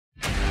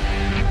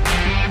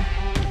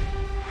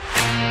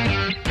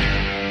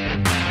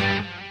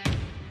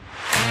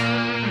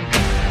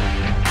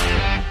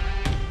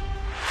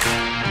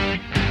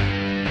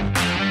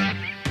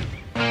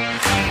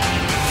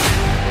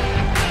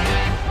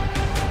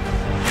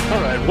All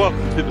right,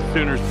 welcome to the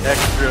Sooners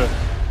Extra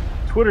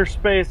Twitter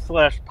space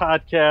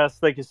 /podcast.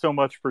 Thank you so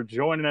much for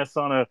joining us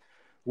on a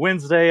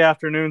Wednesday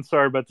afternoon.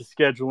 Sorry about the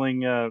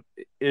scheduling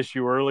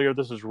issue earlier.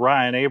 This is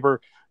Ryan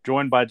Aber,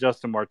 joined by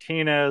Justin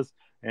Martinez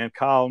and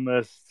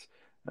columnists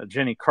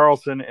Jenny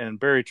Carlson and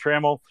Barry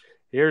Trammell,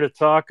 here to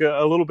talk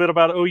a little bit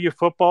about OU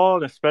football,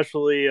 and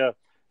especially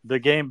the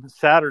game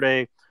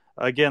Saturday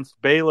against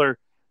Baylor.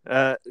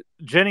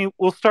 Jenny,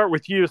 we'll start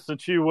with you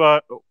since you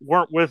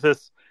weren't with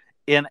us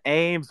in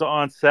Ames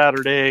on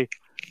Saturday.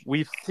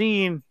 We've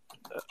seen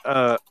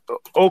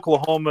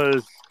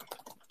Oklahoma's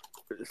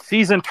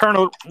season turn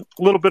a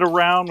little bit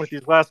around with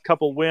these last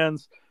couple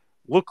wins.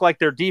 Looked like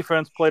their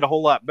defense played a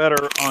whole lot better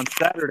on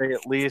Saturday,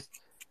 at least.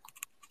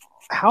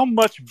 How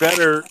much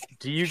better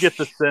do you get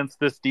the sense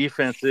this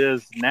defense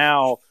is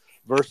now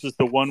versus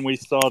the one we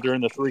saw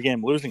during the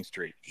 3-game losing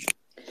streak?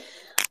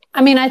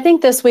 I mean, I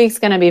think this week's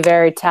going to be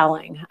very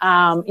telling.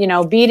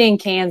 Beating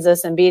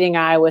Kansas and beating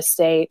Iowa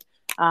State,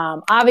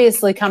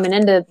 obviously coming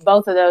into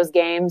both of those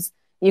games,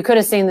 you could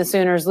have seen the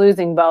Sooners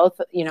losing both.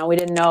 We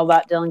didn't know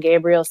about Dillon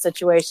Gabriel's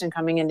situation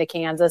coming into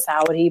Kansas.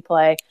 How would he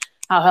play?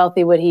 How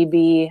healthy would he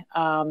be?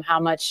 How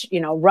much,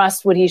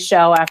 rust would he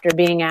show after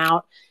being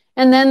out?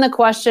 And then the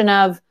question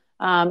of,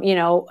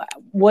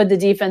 would the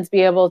defense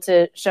be able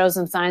to show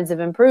some signs of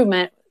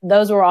improvement?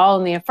 Those were all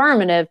in the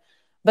affirmative.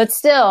 But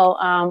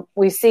still,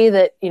 we see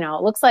that,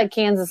 it looks like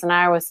Kansas and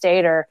Iowa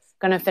State are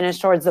going to finish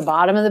towards the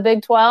bottom of the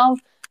Big 12.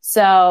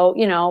 So,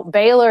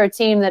 Baylor, a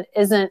team that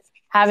isn't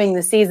having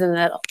the season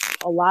that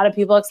a lot of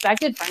people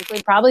expected,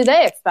 frankly, probably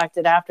they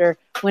expected after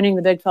winning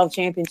the Big 12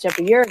 championship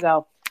a year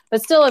ago,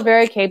 but still a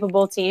very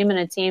capable team and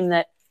a team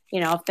that,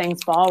 if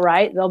things fall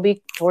right, they'll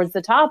be towards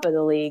the top of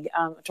the league,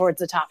 towards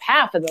the top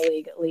half of the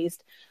league, at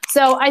least.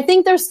 So I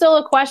think there's still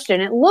a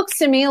question. It looks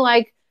to me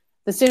like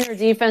the Sooner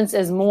defense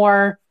is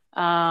more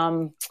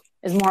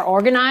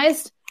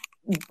organized.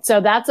 So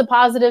that's a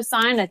positive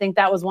sign. I think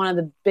that was one of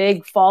the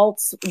big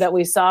faults that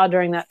we saw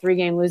during that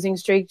 3-game losing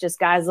streak, just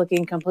guys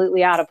looking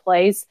completely out of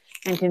place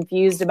and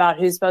confused about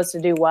who's supposed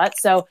to do what.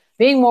 So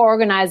being more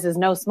organized is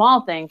no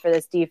small thing for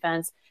this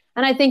defense.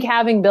 And I think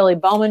having Billy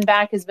Bowman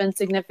back has been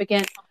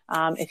significant.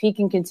 If he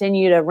can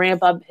continue to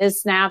ramp up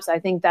his snaps, I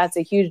think that's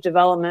a huge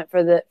development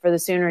for the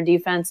Sooner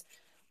defense.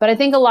 But I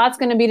think a lot's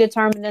going to be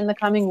determined in the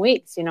coming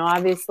weeks.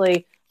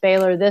 Obviously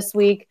Baylor this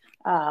week.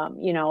 I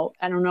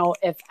don't know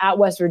if at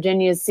West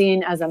Virginia is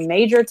seen as a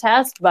major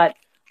test, but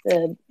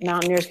the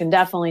Mountaineers can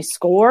definitely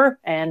score,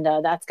 and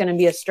that's going to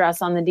be a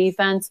stress on the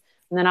defense.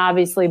 And then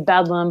obviously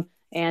Bedlam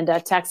and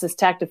Texas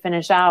Tech to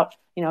finish out,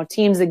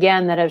 teams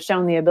again that have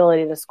shown the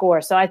ability to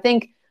score. So I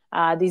think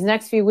these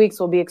next few weeks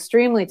will be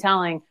extremely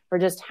telling for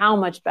just how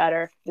much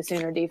better the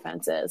Sooner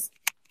defense is.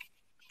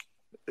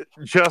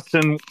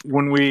 Justin,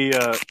 when we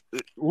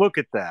look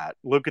at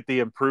the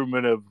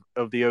improvement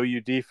of the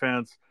OU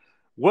defense,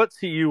 what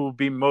to you will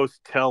be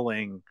most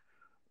telling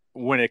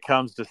when it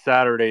comes to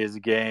Saturday's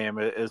game,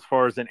 as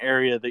far as an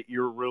area that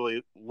you're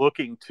really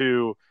looking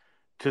to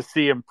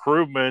see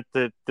improvement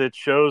that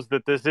shows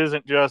that this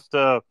isn't just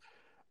the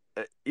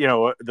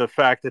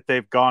fact that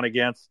they've gone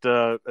against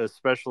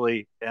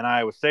especially an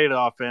Iowa State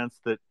offense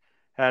that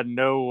had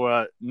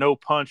no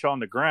punch on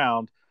the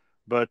ground,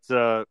 but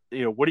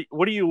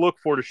what do you look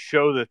for to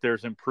show that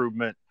there's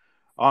improvement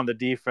on the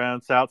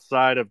defense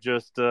outside of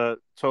just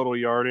total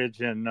yardage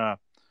and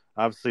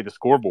obviously the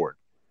scoreboard?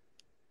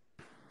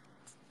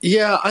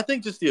 Yeah, I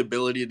think just the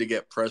ability to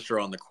get pressure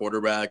on the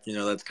quarterback,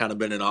 that's kind of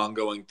been an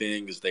ongoing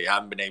thing because they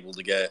haven't been able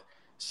to get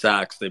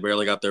sacks. They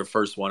barely got their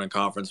first one in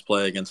conference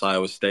play against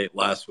Iowa State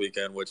last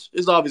weekend, which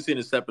is obviously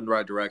a step in the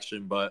right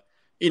direction. But,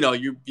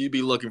 you'd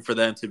be looking for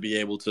them to be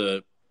able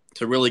to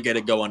really get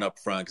it going up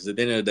front because at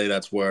the end of the day,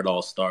 that's where it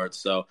all starts.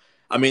 So,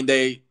 I mean,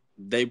 they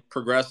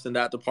progressed in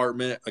that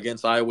department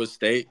against Iowa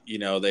State.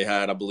 They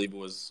had, I believe it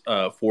was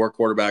 4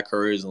 quarterback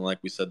hurries and, like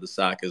we said, the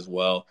sack as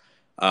well.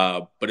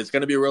 But it's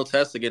going to be a real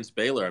test against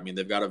Baylor. I mean,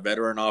 they've got a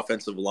veteran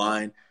offensive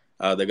line.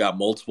 They've got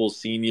multiple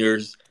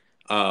seniors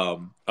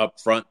up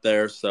front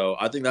there. So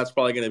I think that's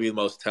probably going to be the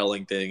most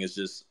telling thing is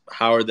just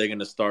how are they going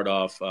to start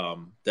off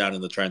down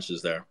in the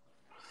trenches there.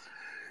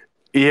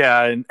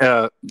 Yeah, and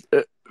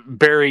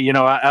Barry,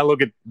 I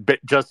look at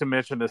Justin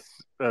mentioned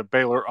this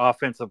Baylor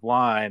offensive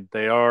line.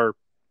 They are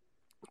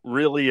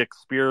really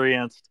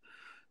experienced,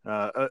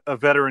 a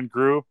veteran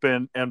group,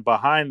 and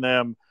behind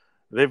them,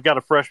 they've got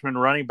a freshman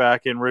running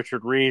back in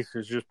Richard Reese,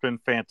 who's just been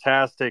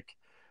fantastic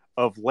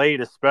of late,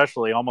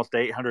 especially almost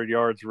 800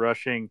 yards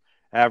rushing,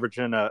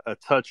 averaging a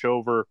touch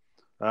over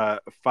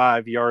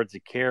 5 yards a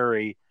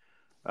carry.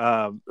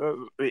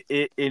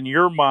 In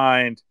your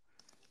mind,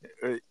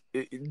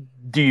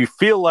 do you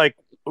feel like,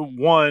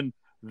 one,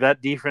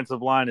 that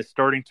defensive line is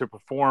starting to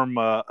perform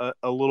a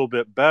little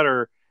bit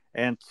better,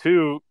 and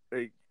two,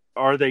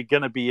 are they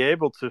going to be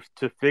able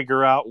to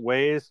figure out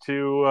ways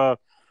to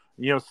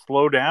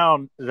slow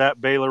down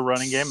that Baylor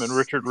running game and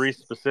Richard Reese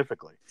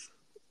specifically?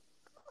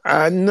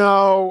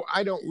 No,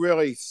 I don't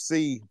really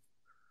see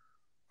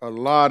a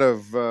lot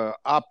of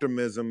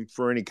optimism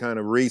for any kind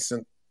of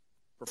recent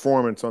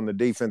performance on the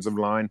defensive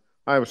line.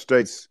 Iowa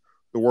State's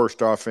the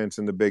worst offense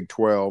in the Big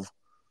 12.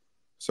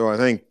 So I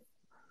think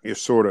you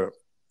sort of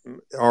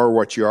are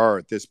what you are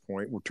at this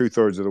point. We're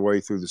 2/3 of the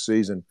way through the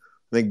season.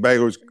 I think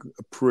Baylor's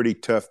a pretty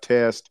tough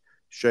test.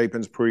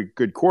 Shapen's pretty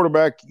good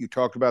quarterback. You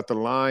talked about the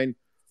line.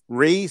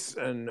 Reese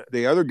and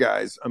the other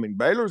guys. I mean,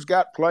 Baylor's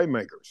got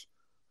playmakers,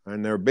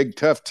 and they're a big,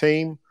 tough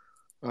team.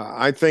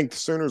 I think the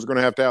Sooners are going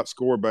to have to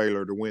outscore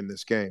Baylor to win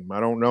this game. I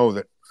don't know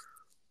that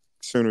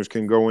Sooners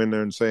can go in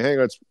there and say, hey,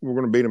 we're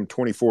going to beat them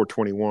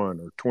 24-21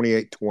 or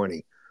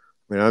 28-20.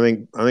 I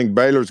mean, I think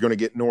Baylor's going to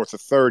get north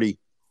of 30,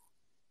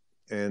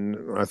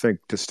 and I think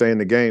to stay in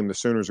the game, the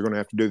Sooners are going to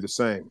have to do the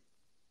same.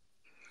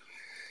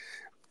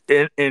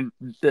 And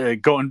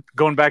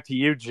going back to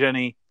you,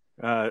 Jenny,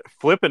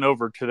 flipping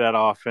over to that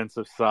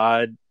offensive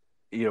side,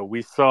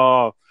 we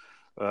saw,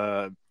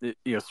 sort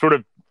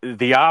of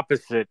the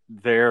opposite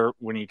there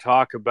when you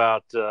talk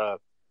about the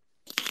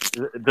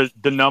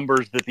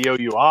numbers that the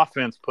OU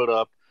offense put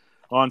up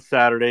on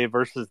Saturday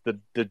versus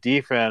the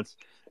defense.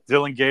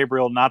 Dillon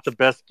Gabriel, not the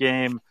best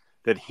game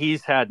that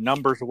he's had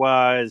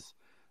numbers-wise,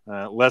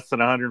 less than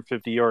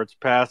 150 yards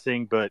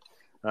passing, but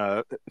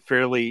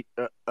fairly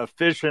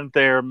efficient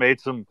there, made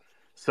some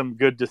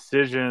good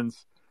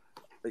decisions.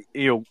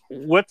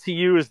 What to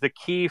you is the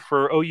key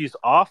for OU's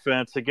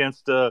offense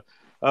against a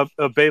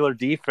Baylor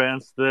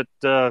defense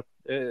that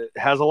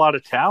has a lot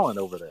of talent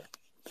over there?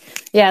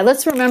 Yeah,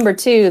 let's remember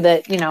too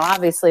that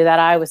obviously that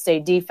Iowa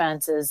State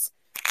defense is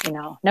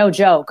no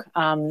joke.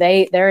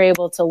 They're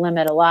able to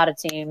limit a lot of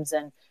teams,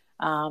 and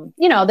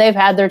they've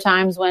had their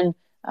times when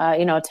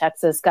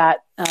Texas got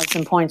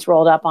some points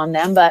rolled up on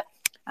them, but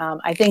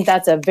I think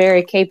that's a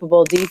very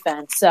capable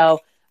defense. So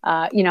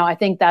I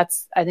think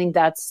that's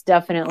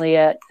definitely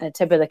a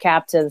tip of the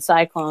cap to the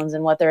Cyclones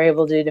and what they're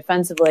able to do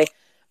defensively.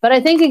 But I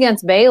think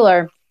against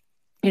Baylor,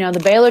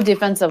 the Baylor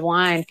defensive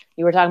line,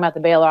 you were talking about the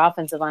Baylor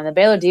offensive line. The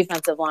Baylor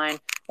defensive line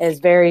is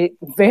very,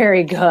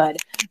 very good.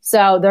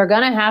 So they're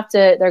going to have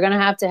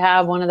to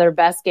have one of their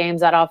best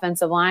games. That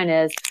offensive line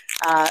is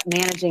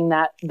managing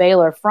that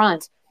Baylor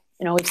front.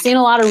 We've seen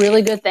a lot of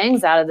really good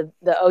things out of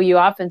the OU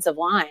offensive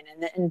line.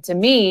 And to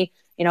me,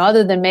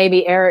 other than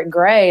maybe Eric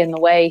Gray and the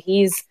way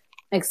he's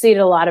exceeded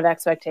a lot of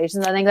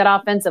expectations, I think that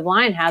offensive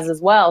line has as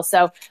well.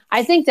 So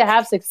I think to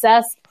have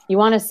success, you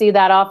want to see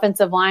that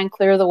offensive line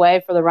clear the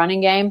way for the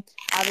running game.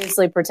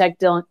 Obviously, protect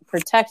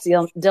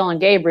Dillon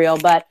Gabriel,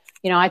 but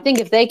I think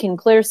if they can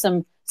clear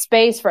some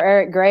space for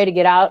Eric Gray to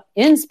get out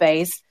in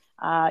space,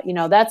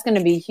 that's going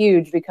to be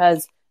huge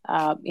because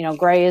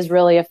Gray is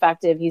really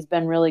effective. He's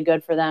been really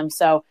good for them.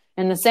 So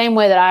in the same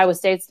way that Iowa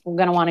State's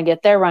going to want to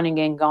get their running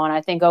game going,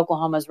 I think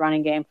Oklahoma's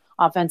running game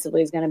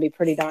offensively is going to be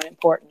pretty darn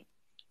important.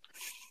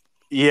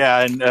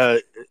 Yeah,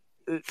 and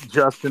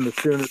Justin, the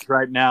Sooners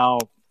right now,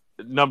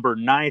 number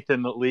 9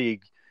 in the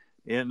league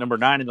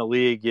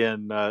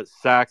in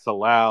sacks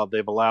allowed.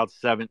 They've allowed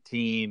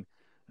 17.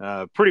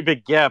 Pretty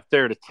big gap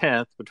there to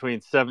 10th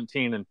between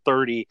 17 and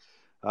 30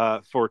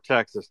 for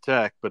Texas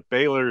Tech. But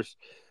Baylor's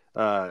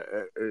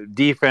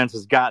defense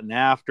has gotten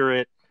after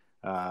it.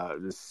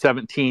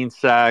 17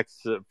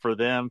 sacks for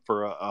them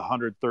for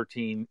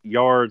 113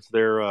 yards.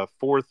 They're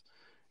fourth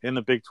in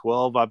the Big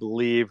 12, I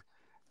believe.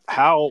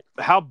 How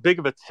big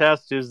of a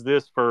test is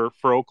this for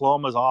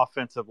Oklahoma's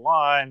offensive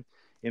line?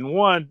 In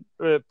one,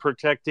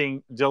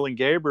 protecting Dillon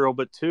Gabriel,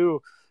 but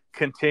two,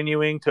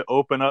 continuing to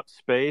open up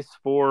space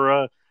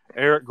for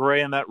Eric Gray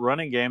in that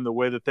running game the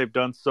way that they've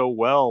done so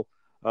well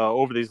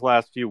over these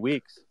last few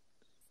weeks.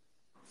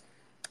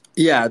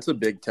 Yeah, it's a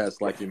big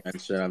test, like you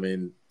mentioned. I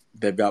mean,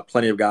 they've got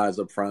plenty of guys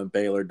up front.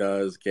 Baylor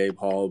does, Gabe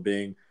Hall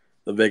being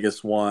the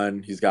biggest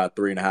one. He's got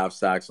 3.5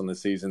 sacks on the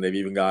season. They've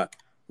even got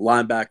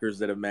linebackers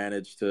that have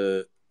managed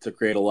to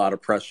create a lot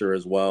of pressure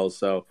as well.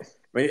 So, I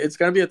mean, it's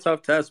going to be a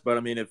tough test, but I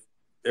mean,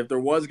 if there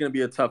was going to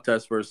be a tough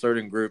test for a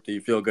certain group that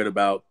you feel good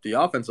about, the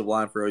offensive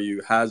line for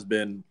OU has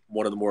been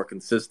one of the more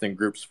consistent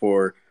groups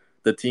for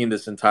the team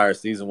this entire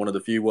season, one of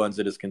the few ones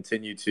that has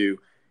continued to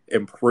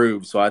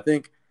improve. So I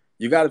think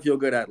you got to feel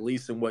good at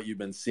least in what you've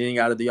been seeing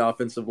out of the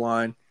offensive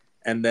line.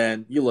 And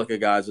then you look at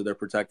guys that they're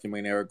protecting. I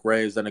mean, Eric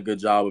Gray has done a good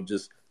job of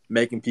just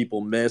making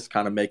people miss,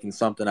 kind of making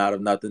something out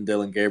of nothing.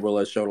 Dillon Gabriel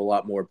has showed a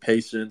lot more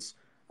patience,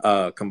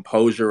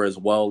 composure as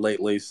well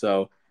lately.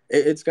 So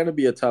it's going to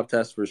be a tough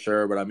test for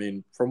sure. But, I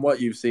mean, from what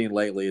you've seen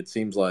lately, it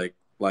seems like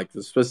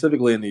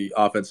specifically in the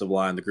offensive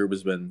line, the group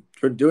has been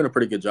doing a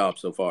pretty good job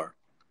so far.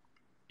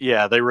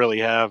 Yeah, they really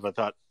have.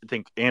 I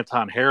think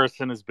Anton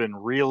Harrison has been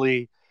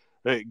really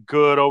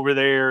good over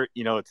there.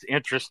 It's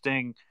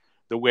interesting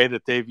the way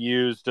that they've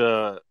used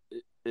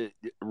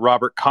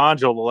Robert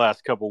Conjo the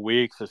last couple of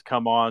weeks has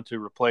come on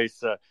to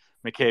replace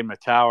McCade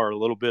Matauer, a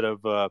little bit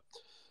of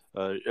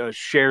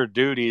shared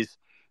duties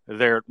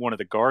there at one of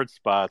the guard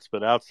spots.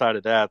 But outside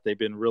of that, they've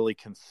been really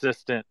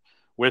consistent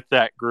with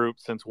that group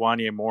since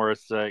Wanya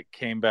Morris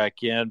came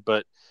back in.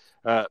 But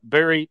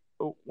Barry,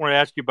 I want to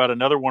ask you about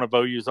another one of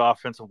OU's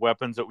offensive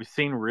weapons that we've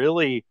seen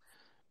really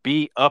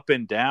be up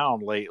and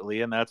down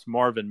lately, and that's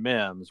Marvin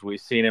Mims.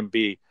 We've seen him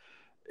be,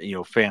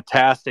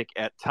 fantastic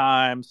at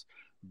times,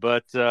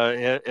 but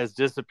has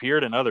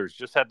disappeared in others.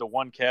 Just had the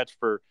one catch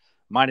for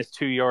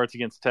 -2 yards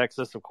against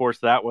Texas. Of course,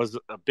 that was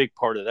a big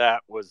part of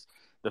that was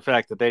the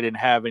fact that they didn't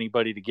have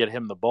anybody to get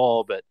him the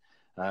ball, but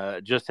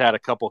just had a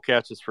couple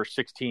catches for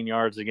 16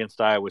 yards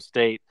against Iowa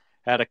State,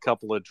 had a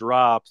couple of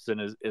drops,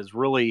 and is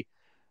really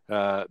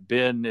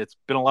it's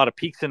been a lot of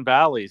peaks and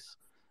valleys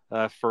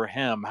for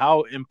him.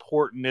 How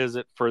important is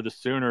it for the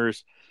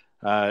Sooners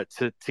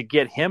to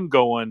get him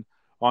going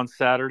on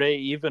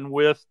Saturday, even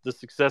with the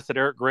success that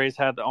Eric Gray's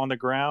had on the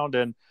ground,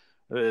 and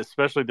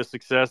especially the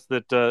success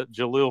that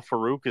Jalil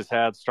Farooq has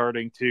had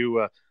starting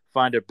to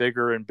find a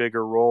bigger and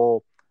bigger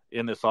role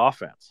in this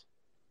offense?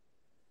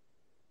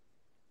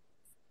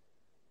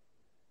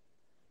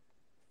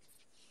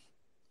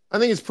 I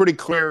think it's pretty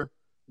clear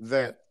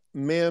that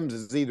Mims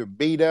is either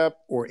beat up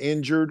or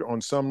injured on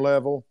some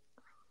level.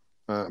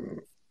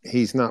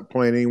 He's not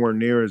playing anywhere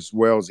near as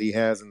well as he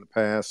has in the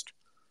past.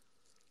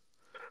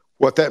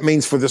 What that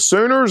means for the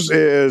Sooners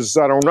is,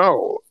 I don't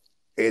know.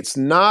 It's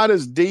not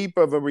as deep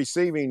of a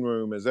receiving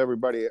room as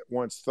everybody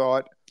once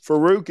thought.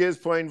 Farooq is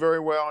playing very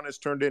well and has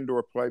turned into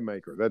a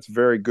playmaker. That's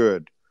very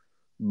good.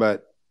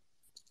 But,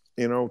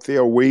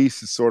 Theo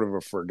Weiss is sort of a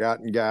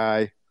forgotten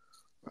guy.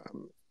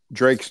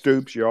 Drake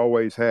Stoops you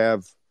always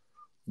have.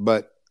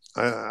 But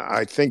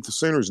I think the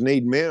Sooners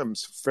need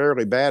Mims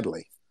fairly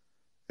badly.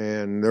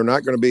 And they're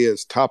not going to be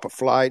as top of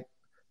flight,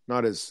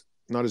 not as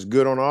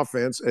good on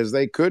offense as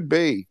they could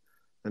be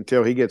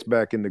until he gets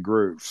back in the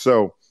groove.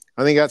 So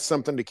I think that's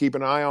something to keep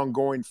an eye on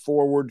going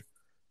forward,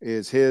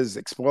 is his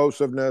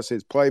explosiveness,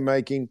 his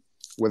playmaking.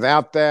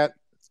 Without that,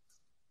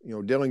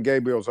 Dillon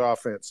Gabriel's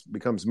offense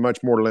becomes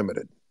much more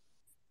limited.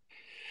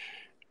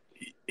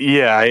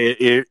 Yeah,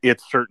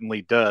 it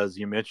certainly does.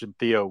 You mentioned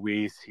Theo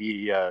Weiss.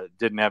 He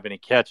didn't have any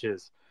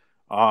catches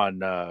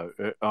on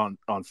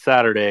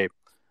Saturday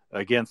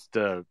against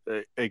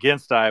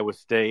Iowa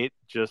State.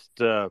 Just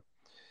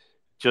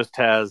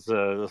has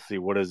let's see,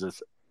 what is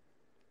this?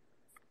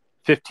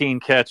 15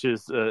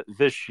 catches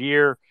this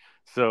year.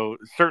 So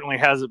certainly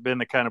hasn't been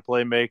the kind of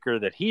playmaker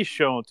that he's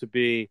shown to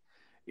be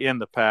in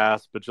the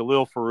past. But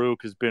Jalil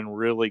Farooq has been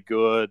really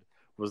good.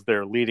 Was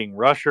their leading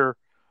rusher,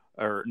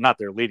 or not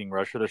their leading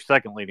rusher, their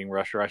second leading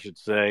rusher, I should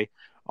say,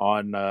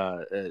 on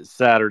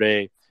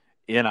Saturday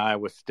in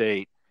Iowa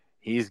State.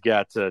 He's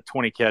got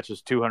 20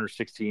 catches,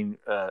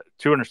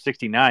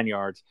 269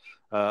 yards,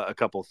 a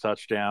couple of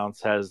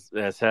touchdowns, has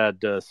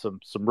had some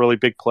really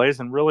big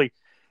plays, and really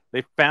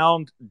they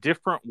found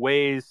different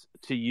ways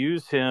to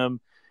use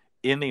him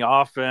in the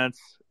offense.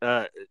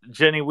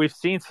 Jenny, we've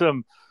seen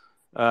some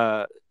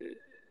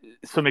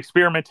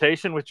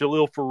experimentation with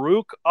Jalil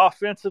Farooq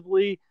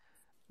offensively,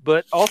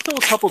 but also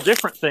a couple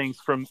different things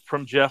from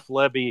Jeff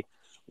Lebby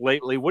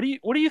lately. What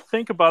do you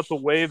think about the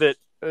way that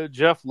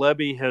Jeff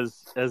Lebby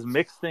has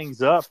mixed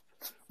things up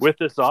with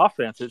this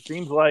offense? It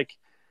seems like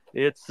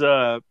it's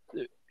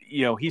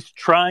he's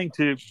trying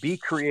to be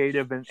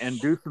creative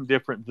and do some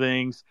different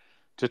things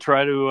to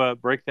try to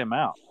break them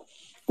out.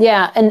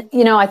 Yeah, and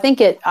I think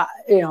it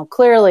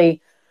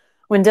clearly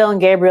when Dillon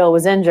Gabriel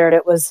was injured,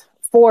 it was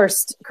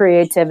forced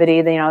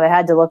creativity. They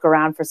had to look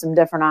around for some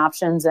different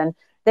options, and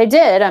they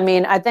did. I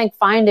mean, I think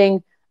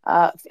finding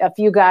a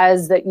few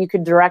guys that you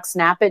could direct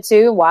snap it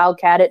to,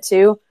 wildcat it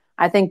to,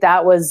 I think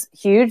that was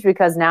huge,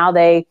 because now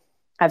they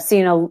have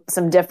seen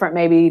some different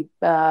maybe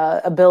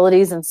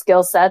abilities and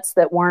skill sets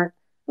that weren't.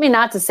 I mean,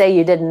 not to say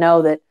you didn't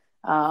know that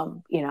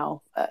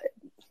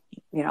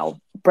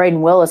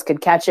Braden Willis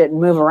could catch it and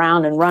move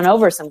around and run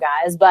over some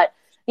guys. But,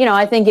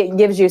 I think it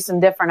gives you some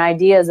different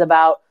ideas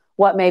about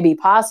what may be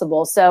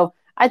possible. So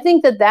I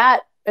think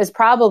that is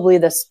probably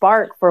the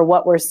spark for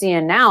what we're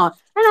seeing now.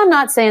 And I'm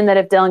not saying that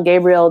if Dillon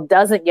Gabriel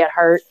doesn't get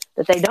hurt,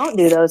 that they don't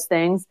do those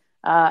things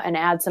and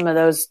add some of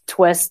those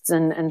twists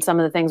and some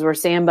of the things we're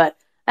seeing. But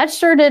that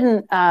sure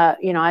didn't,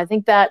 I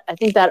think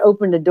that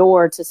opened a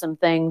door to some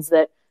things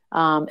that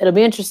it'll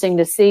be interesting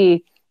to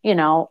see,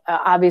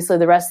 obviously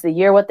the rest of the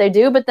year what they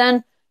do. But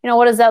then,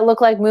 what does that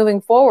look like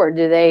moving forward?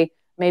 Do they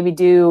maybe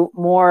do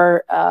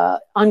more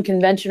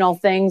unconventional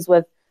things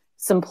with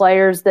some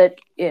players that,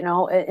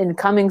 in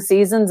coming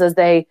seasons as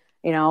they,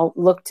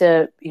 look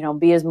to,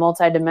 be as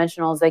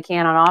multidimensional as they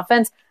can on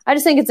offense? I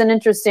just think it's an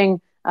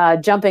interesting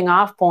jumping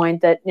off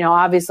point that,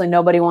 obviously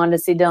nobody wanted to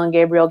see Dillon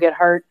Gabriel get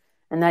hurt,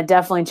 and that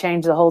definitely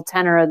changed the whole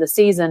tenor of the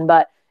season.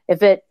 But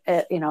if it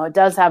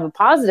does have a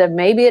positive,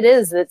 maybe it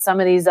is that some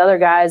of these other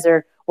guys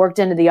are worked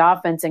into the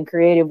offense in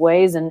creative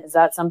ways. And is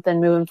that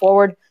something moving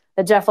forward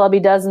that Jeff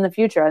Lebby does in the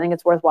future? I think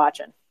it's worth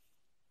watching.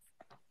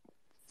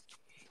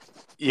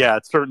 Yeah,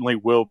 it certainly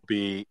will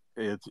be.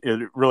 It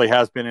really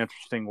has been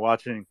interesting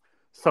watching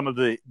some of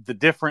the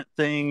different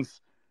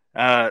things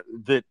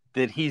that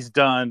he's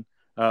done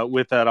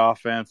with that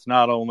offense,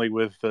 not only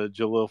with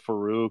Jalil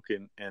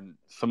Farooq and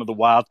some of the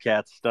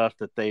Wildcat stuff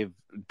that they've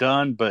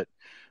done, but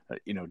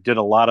did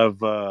a lot of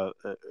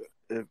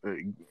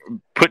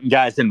putting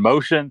guys in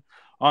motion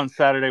on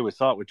Saturday. We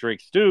saw it with Drake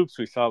Stoops.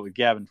 We saw it with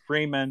Gavin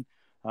Freeman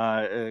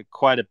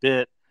quite a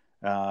bit.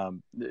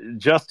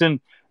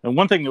 Justin, and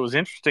one thing that was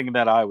interesting in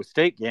that Iowa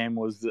State game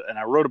was, and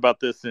I wrote about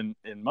this in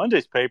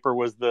Monday's paper,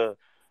 was the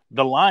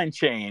the line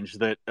change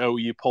that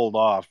OU pulled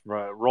off,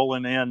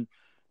 rolling in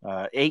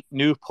 8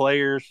 new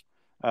players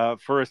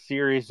for a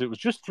series. It was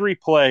just 3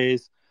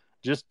 plays,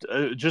 just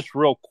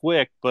real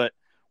quick, but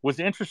was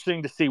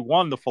interesting to see,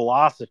 one, the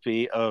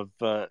philosophy of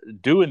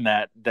doing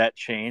that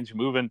change,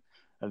 moving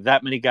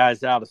that many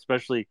guys out,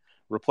 especially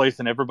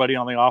replacing everybody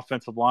on the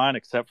offensive line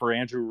except for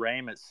Andrew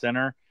Rame at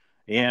center,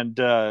 and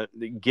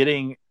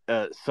getting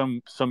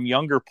some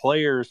younger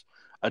players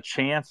a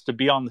chance to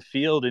be on the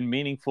field in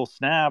meaningful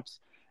snaps,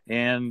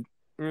 and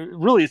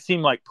really it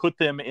seemed like put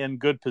them in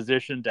good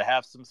position to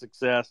have some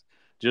success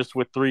just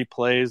with 3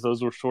 plays.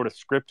 Those were sort of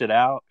scripted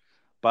out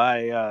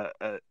by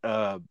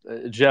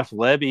Jeff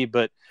Levy.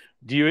 But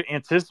do you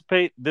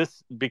anticipate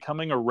this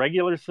becoming a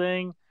regular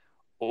thing?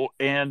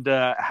 And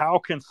how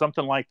can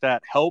something like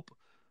that help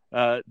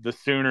the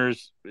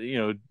Sooners,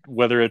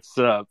 whether it's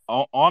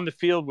on the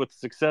field with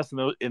success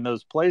in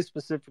those plays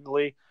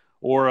specifically,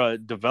 or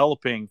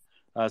developing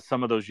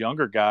some of those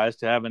younger guys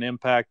to have an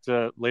impact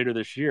later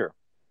this year?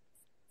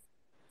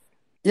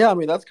 Yeah, I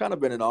mean, that's kind of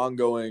been an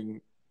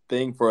ongoing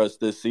thing for us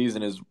this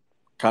season, is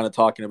kind of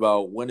talking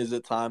about when is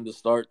it time to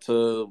start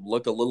to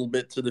look a little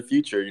bit to the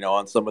future,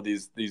 on some of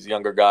these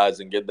younger guys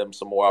and give them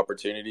some more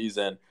opportunities.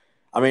 And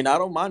I mean, I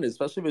don't mind it,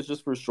 especially if it's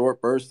just for short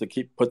bursts, to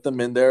put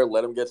them in there,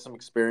 let them get some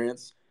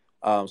experience.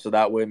 So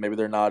that way maybe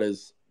they're not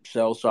as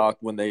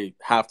shell-shocked when they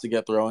have to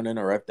get thrown in,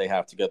 or if they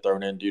have to get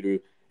thrown in due to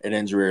an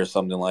injury or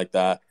something like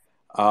that.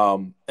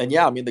 And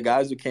yeah, I mean, the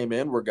guys who came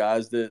in were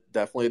guys that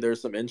definitely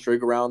there's some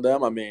intrigue around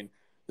them. I mean,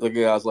 look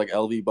at guys like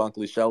LV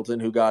Bunkley Shelton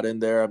who got in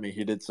there. I mean,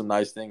 he did some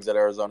nice things at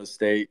Arizona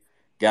State.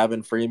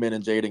 Gavin Freeman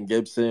and Jaden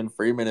Gibson.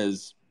 Freeman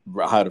has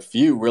had a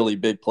few really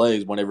big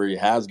plays whenever he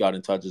has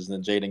gotten touches,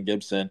 and then Jaden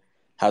Gibson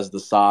has the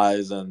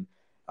size and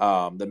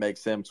that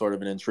makes him sort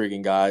of an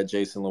intriguing guy.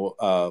 Jason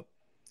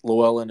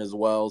Llewellyn as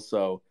well.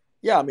 So,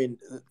 yeah, I mean,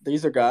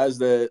 these are guys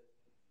that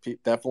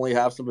definitely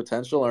have some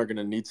potential and are going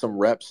to need some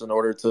reps in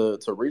order to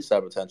reach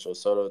that potential.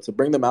 So to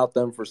bring them out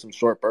them for some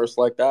short bursts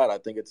like that, I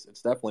think it's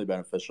definitely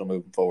beneficial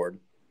moving forward.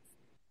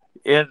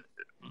 And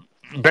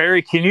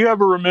Barry, can you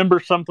ever remember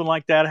something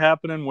like that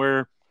happening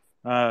where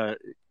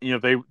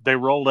they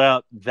rolled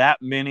out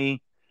that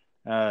many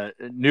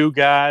new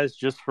guys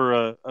just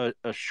for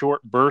a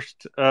short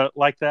burst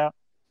like that?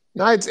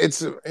 No,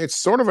 it's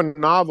sort of a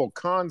novel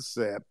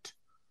concept.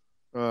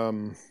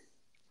 I'm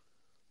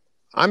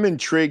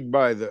intrigued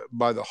by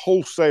the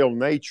wholesale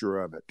nature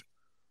of it.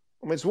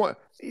 I mean, it's what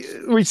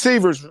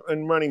receivers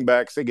and running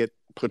backs, they get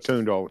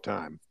platooned all the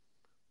time.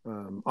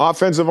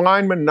 Offensive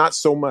linemen, not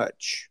so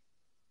much.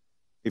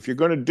 If you're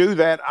going to do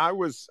that, I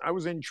was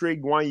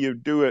intrigued why you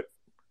do it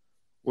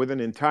with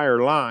an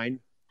entire line,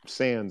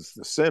 sans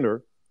the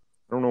center.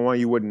 I don't know why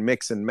you wouldn't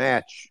mix and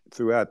match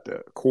throughout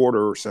the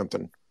quarter or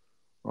something.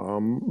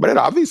 But it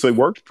obviously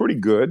worked pretty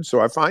good, so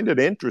I find it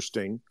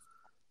interesting.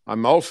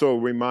 I'm also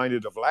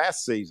reminded of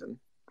last season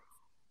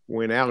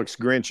when Alex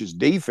Grinch's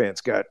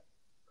defense got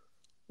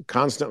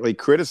constantly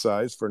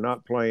criticized for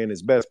not playing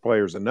his best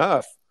players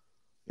enough.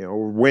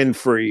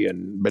 Winfrey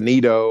and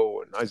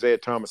Benito and Isaiah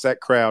Thomas,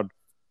 that crowd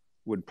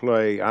would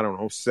play,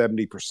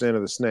 70%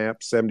 of the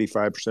snaps,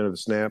 75% of the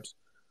snaps.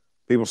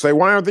 People say,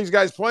 why aren't these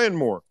guys playing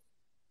more?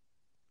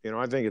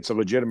 I think it's a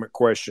legitimate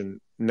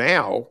question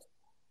now.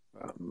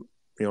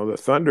 The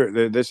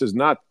Thunder, this is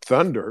not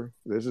Thunder.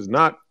 This is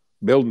not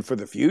building for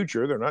the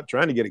future. They're not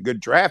trying to get a good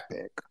draft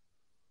pick.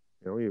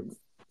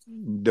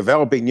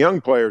 Developing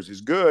young players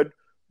is good.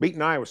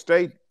 Beating Iowa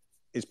State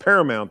is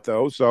paramount,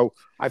 though. So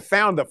I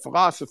found the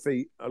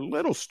philosophy a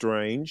little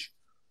strange,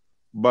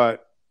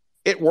 but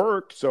it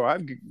worked. So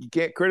you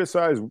can't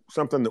criticize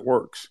something that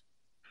works.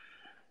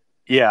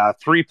 Yeah,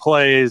 3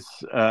 plays,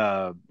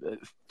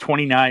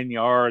 29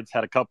 yards,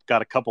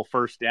 got a couple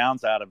first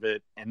downs out of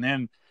it, and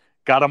then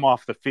got them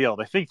off the field.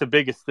 I think the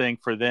biggest thing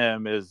for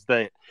them is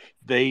that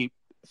they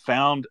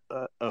found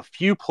a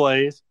few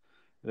plays.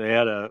 They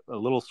had a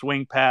little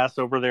swing pass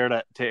over there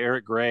to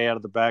Eric Gray out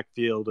of the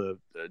backfield, a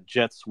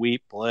jet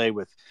sweep play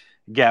with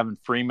Gavin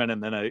Freeman,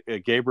 and then a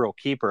Gabriel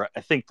Keeper.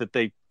 I think that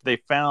they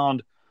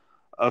found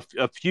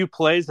a few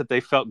plays that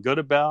they felt good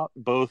about,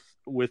 both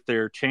with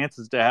their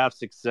chances to have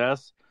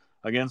success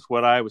against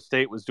what Iowa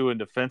State was doing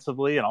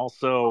defensively, and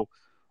also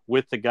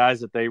with the guys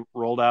that they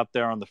rolled out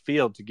there on the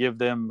field to give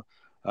them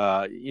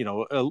a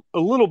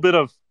little bit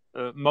of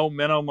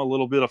momentum, a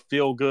little bit of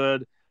feel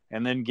good,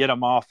 and then get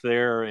them off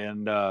there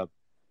and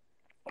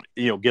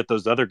get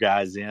those other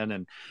guys in,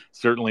 and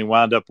certainly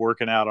wound up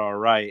working out all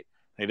right.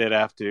 They did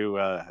have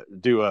to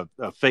do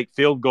a fake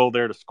field goal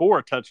there to score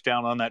a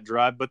touchdown on that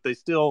drive, but they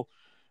still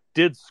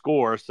did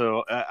score.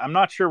 So I'm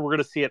not sure we're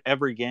going to see it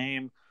every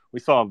game. We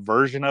saw a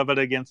version of it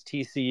against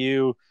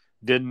TCU,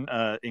 didn't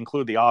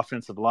include the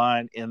offensive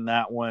line in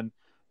that one,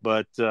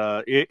 but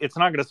it's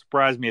not going to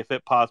surprise me if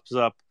it pops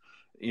up,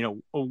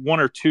 1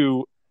 or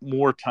 2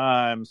 more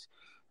times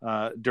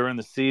during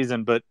the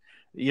season. But,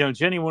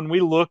 Jenny, when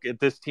we look at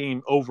this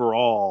team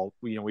overall,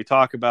 we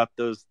talk about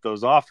those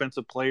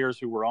offensive players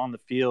who were on the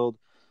field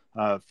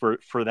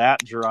for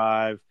that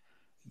drive.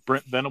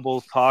 Brent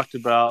Venables talked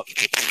about,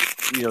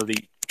 the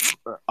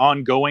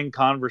ongoing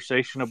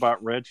conversation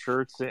about red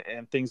shirts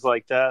and things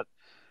like that.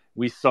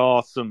 We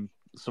saw some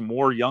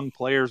more young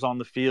players on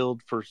the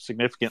field for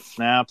significant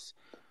snaps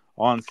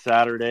on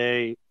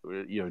Saturday.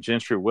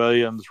 Gentry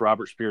Williams,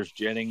 Robert Spears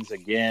Jennings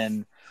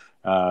again.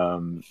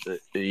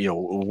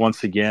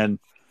 Once again,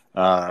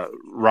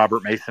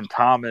 Robert Mason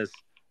Thomas,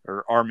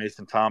 or R.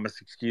 Mason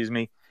Thomas, excuse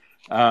me.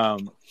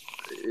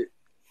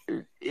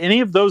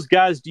 Any of those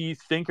guys do you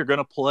think are going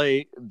to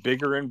play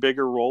bigger and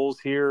bigger roles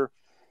here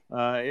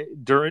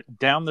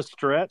down the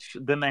stretch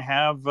than they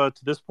have to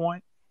this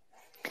point?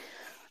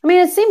 I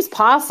mean, it seems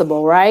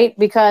possible, right?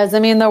 Because, I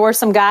mean, there were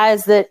some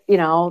guys that,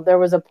 there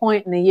was a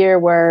point in the year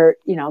where,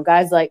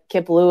 guys like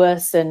Kip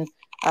Lewis and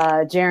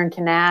Jaron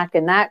Kanak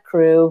and that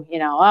crew,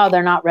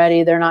 they're not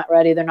ready, they're not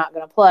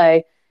going to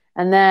play.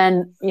 And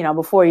then,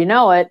 before you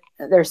know it,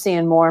 they're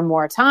seeing more and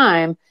more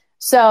time.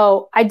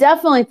 So I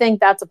definitely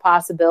think that's a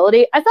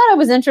possibility. I thought it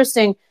was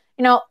interesting,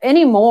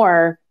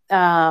 anymore,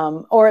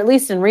 or at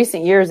least in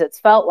recent years, it's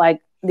felt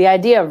like the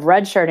idea of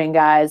redshirting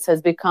guys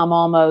has become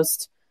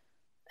almost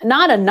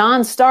not a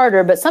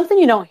non-starter, but something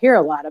you don't hear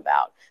a lot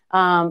about.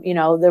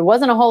 There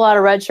wasn't a whole lot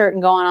of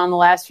redshirting going on the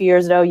last few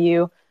years at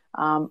OU.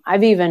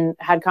 I've even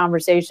had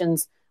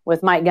conversations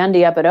with Mike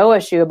Gundy up at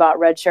OSU about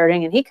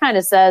redshirting, and he kind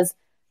of says,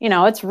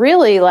 it's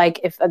really like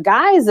if a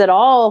guy is at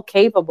all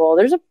capable,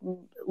 there's a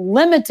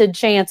limited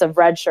chance of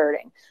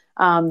redshirting.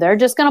 They're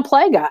just going to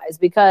play guys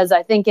because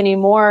I think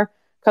anymore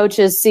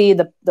coaches see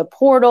the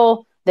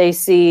portal. They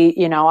see,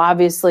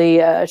 obviously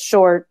a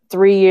short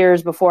 3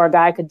 years before a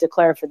guy could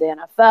declare for the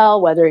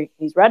NFL, whether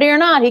he's ready or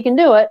not, he can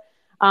do it.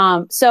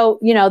 So,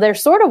 they're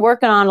sort of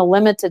working on a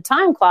limited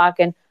time clock.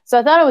 And so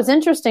I thought it was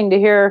interesting to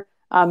hear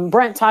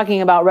Brent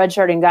talking about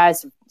redshirting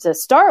guys to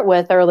start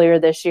with earlier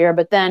this year.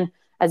 But then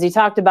as he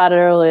talked about it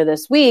earlier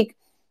this week,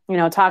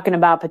 talking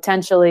about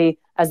potentially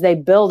as they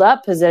build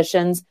up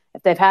positions,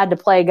 if they've had to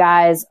play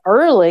guys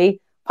early,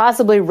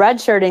 possibly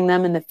redshirting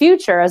them in the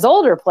future as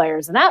older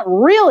players. And that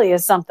really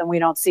is something we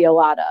don't see a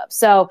lot of.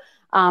 So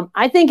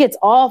I think it's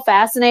all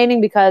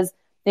fascinating because,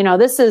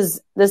 this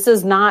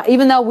is not,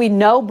 even though we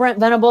know Brent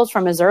Venables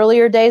from his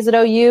earlier days at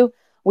OU,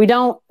 we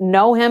don't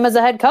know him as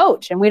a head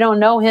coach and we don't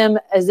know him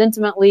as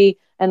intimately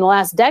in the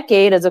last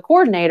decade as a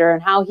coordinator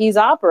and how he's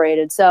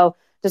operated. So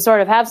to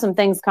sort of have some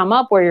things come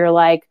up where you're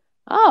like,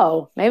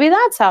 oh, maybe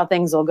that's how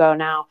things will go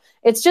now.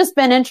 It's just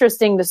been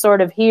interesting to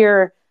sort of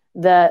hear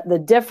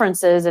the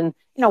differences and,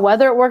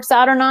 whether it works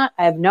out or not,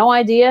 I have no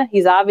idea.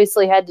 He's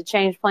obviously had to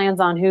change plans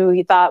on who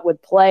he thought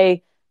would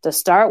play to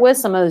start with,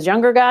 some of those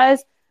younger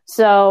guys.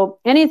 So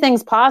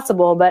anything's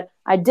possible, but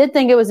I did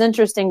think it was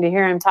interesting to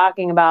hear him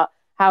talking about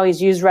how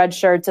he's used red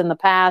shirts in the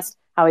past,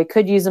 how he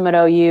could use them at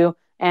OU.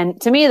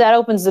 And to me, that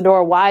opens the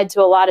door wide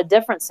to a lot of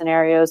different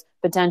scenarios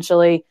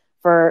potentially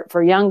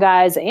for young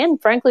guys and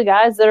frankly,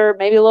 guys that are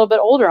maybe a little bit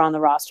older on the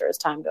roster as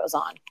time goes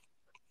on.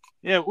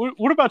 Yeah.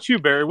 What about you,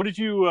 Barry? What did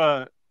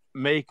you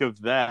make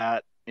of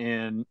that?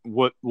 And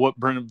what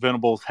Brent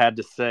Venables had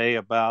to say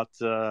about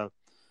that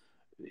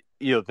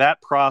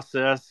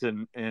process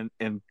and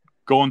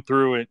going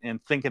through it and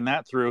thinking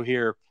that through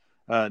here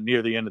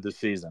near the end of the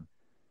season.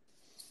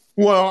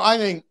 Well, I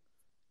think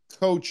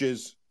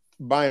coaches,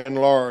 by and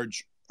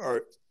large,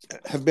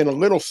 have been a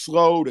little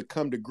slow to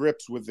come to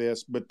grips with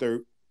this, but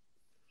they're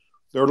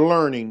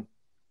learning.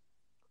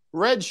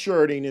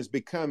 Redshirting is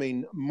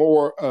becoming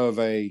more of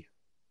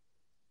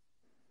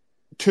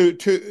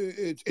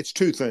it's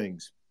two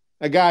things.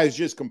 A guy is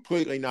just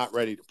completely not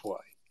ready to play.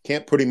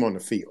 Can't put him on the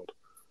field.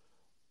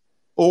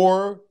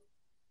 Or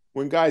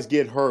when guys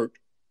get hurt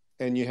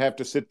and you have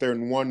to sit there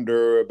and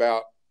wonder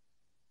about,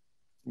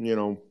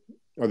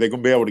 are they going to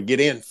be able to get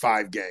in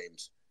 5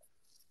 games?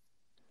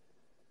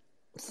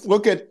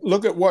 Look at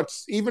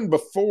what's even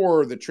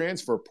before the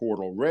transfer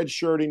portal.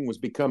 Redshirting was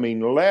becoming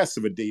less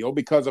of a deal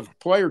because if a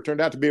player turned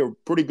out to be a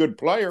pretty good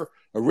player,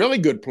 a really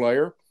good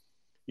player,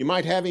 you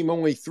might have him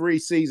only 3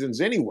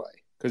 seasons anyway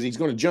because he's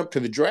going to jump to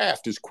the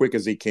draft as quick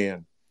as he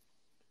can.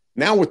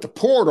 Now with the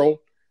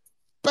portal,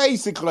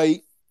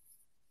 basically,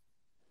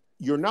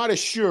 you're not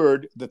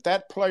assured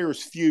that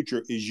player's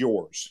future is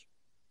yours.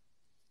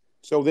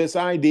 So this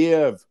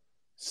idea of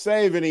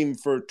saving him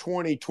for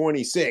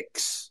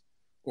 2026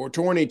 or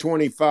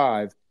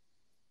 2025,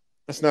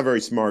 that's not a very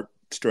smart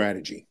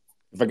strategy.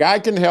 If a guy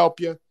can help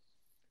you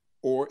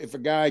or if a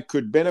guy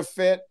could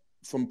benefit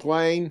from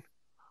playing,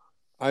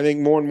 I think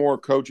more and more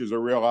coaches are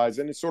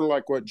realizing, it's sort of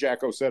like what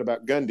Jacko said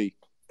about Gundy.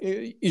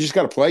 You just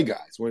got to play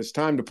guys. When it's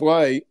time to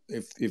play,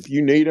 if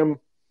you need them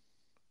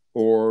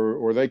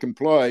or they can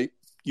play,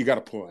 you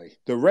got to play.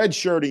 The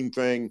redshirting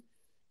thing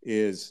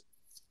is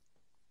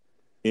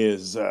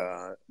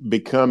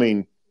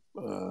becoming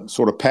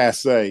sort of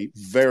passé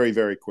very,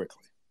 very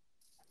quickly.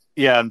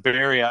 Yeah, and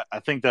Barry, I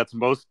think that's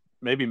most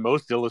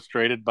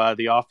illustrated by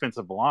the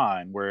offensive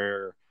line,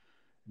 where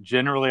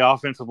generally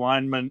offensive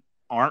linemen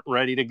aren't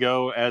ready to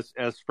go as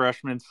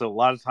freshmen. So a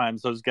lot of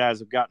times those guys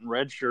have gotten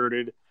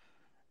redshirted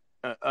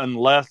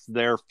unless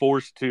they're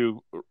forced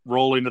to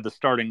roll into the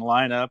starting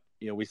lineup.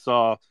 We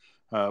saw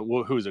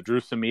who was it? Drew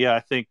Samia,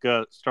 I think,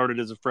 started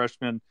as a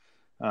freshman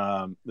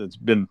It's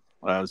been,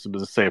 I was going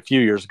to say a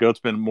few years ago. It's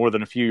been more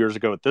than a few years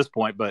ago at this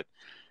point. But,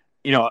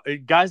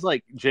 guys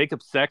like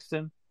Jacob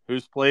Sexton,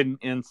 who's played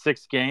in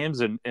 6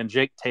 games, and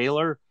Jake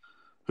Taylor,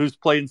 who's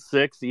played in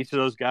 6. Each of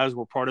those guys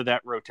were part of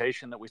that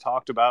rotation that we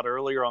talked about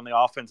earlier on the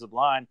offensive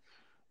line.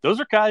 Those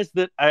are guys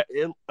that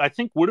I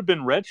think would have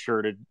been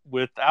redshirted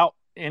without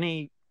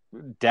any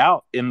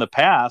doubt in the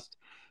past.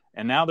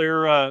 And now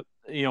they're,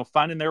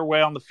 finding their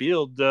way on the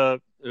field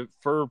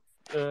for,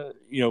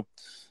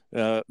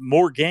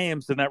 more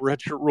games than that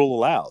redshirt rule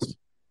allows.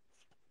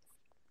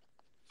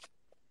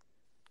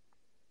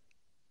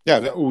 Yeah,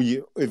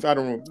 if I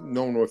don't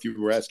know if you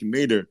were asking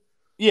me to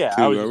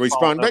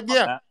respond, but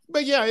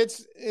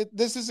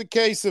this is a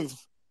case of,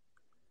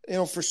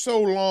 for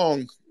so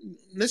long.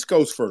 This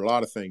goes for a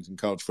lot of things in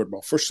college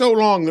football. For so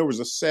long, there was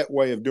a set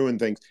way of doing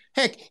things.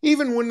 Heck,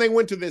 even when they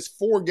went to this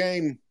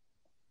 4-game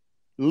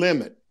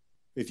limit,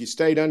 if you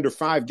stayed under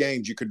 5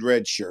 games, you could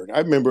redshirt. I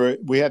remember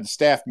we had the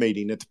staff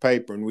meeting at the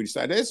paper, and we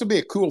decided this will be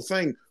a cool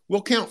thing.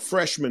 We'll count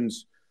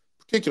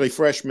particularly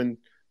freshman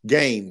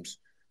games,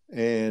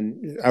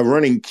 and a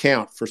running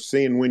count for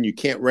seeing when you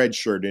can't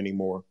redshirt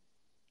anymore.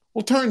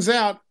 Well, turns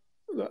out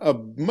a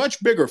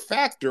much bigger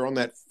factor on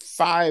that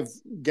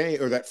 5-game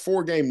or that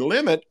 4-game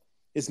limit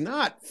is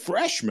not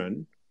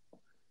freshmen.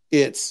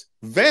 It's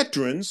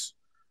veterans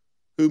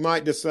who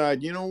might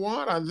decide, you know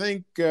what, I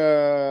think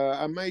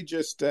I may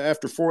just,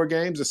 after 4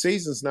 games, the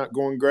season's not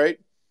going great.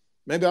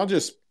 Maybe I'll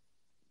just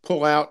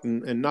pull out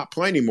and not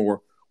play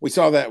anymore. We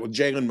saw that with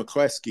Jalen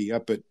McCleskey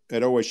up at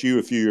OSU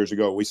a few years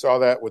ago. We saw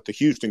that with the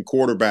Houston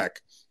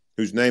quarterback,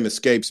 whose name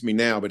escapes me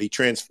now, but he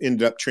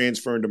ended up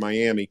transferring to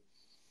Miami.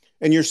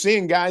 And you're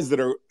seeing guys that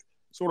are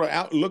sort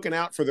of looking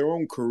out for their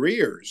own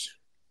careers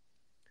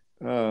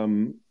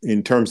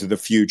in terms of the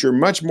future,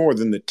 much more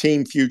than the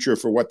team future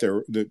for what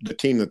the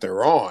team that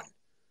they're on.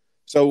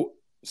 So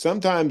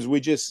sometimes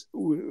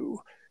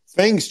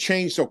things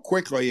change so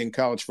quickly in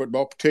college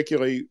football,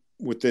 particularly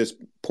with this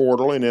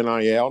portal and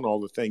NIL and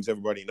all the things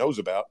everybody knows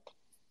about,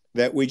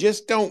 that we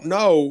just don't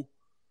know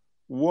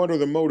what are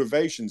the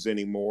motivations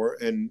anymore.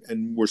 And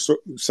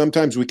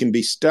sometimes we can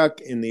be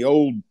stuck in the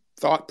old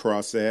thought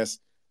process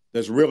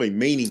that's really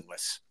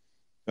meaningless.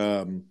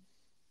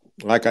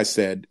 Like I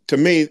said, to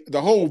me,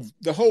 the whole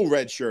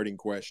redshirting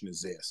question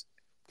is this: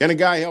 can a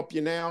guy help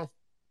you now?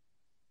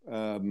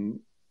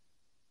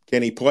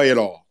 Can he play at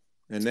all?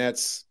 And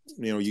that's,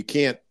 you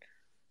can't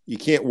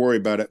worry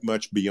about it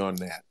much beyond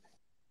that.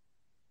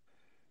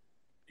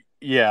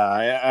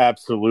 Yeah,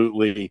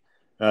 absolutely.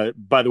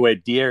 By the way,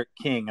 De'Aaron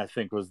King, I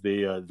think, was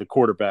the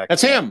quarterback.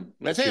 That's him.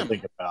 That's him.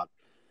 Think about.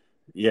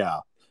 Yeah.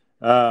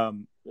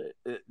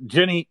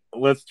 Jenny,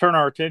 let's turn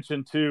our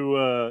attention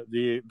to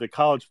the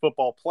college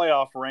football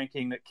playoff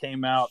ranking that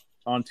came out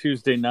on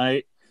Tuesday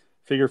night.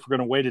 Figure if we're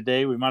going to wait a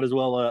day, we might as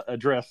well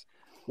address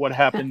what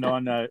happened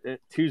on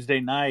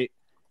Tuesday night,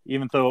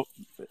 even though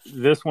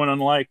this one,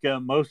 unlike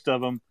most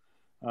of them,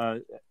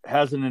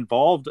 hasn't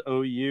involved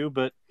OU.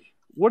 But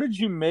what did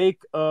you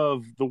make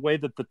of the way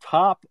that the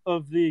top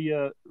of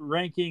the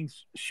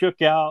rankings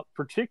shook out,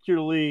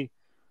 particularly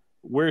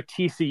where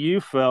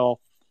TCU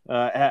fell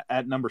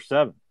at number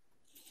 7?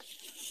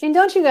 I mean,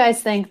 don't you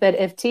guys think that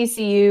if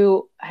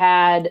TCU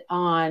had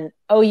on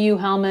OU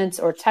helmets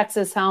or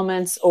Texas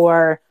helmets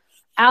or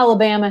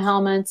Alabama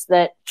helmets,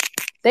 that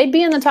they'd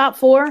be in the top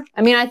 4?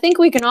 I mean, I think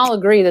we can all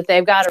agree that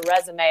they've got a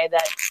resume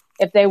that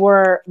if they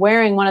were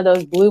wearing one of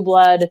those blue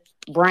blood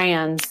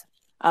brands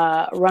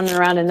running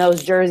around in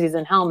those jerseys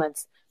and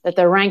helmets, that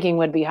their ranking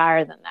would be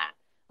higher than that.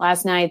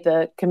 Last night,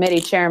 the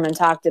committee chairman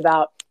talked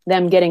about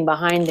them getting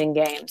behind in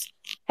games.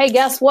 Hey,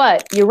 guess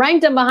what? You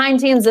ranked them behind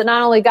teams that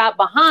not only got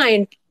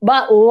behind,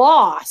 but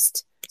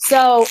lost.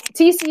 So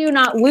TCU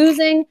not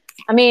losing,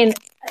 I mean,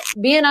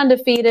 being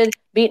undefeated,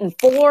 beating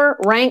 4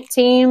 ranked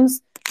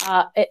teams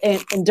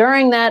and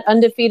during that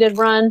undefeated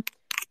run,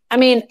 I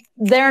mean,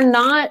 they're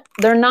not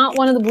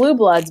one of the blue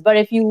bloods. But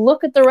if you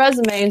look at the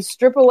resume and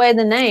strip away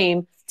the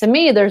name, to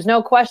me, there's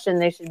no question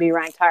they should be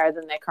ranked higher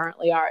than they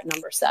currently are at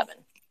number 7.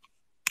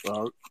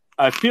 Well,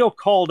 I feel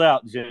called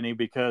out, Jenny,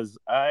 because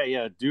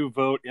I do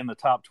vote in the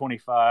top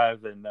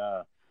 25, and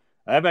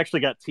I've actually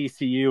got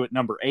TCU at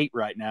number 8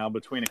 right now,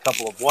 between a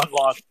couple of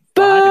one-loss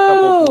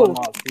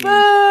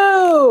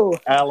teams,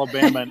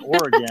 Alabama and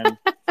Oregon.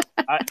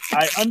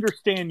 I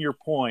understand your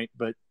point,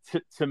 but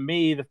to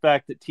me, the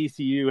fact that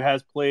TCU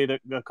has played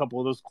a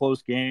couple of those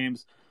close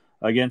games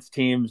against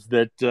teams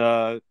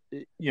that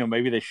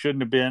maybe they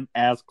shouldn't have been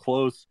as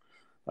close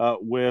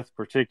with,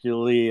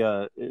 particularly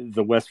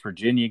the West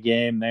Virginia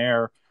game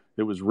there.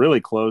 It was really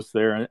close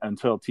there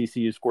until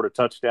TCU scored a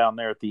touchdown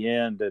there at the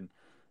end. And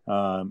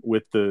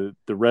with the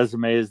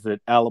resumes that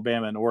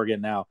Alabama and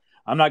Oregon now,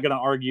 I'm not going to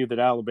argue that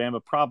Alabama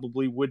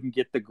probably wouldn't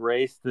get the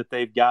grace that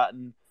they've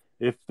gotten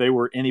if they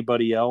were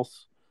anybody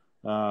else.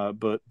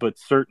 But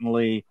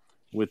certainly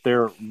with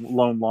their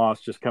lone loss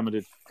just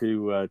coming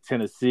to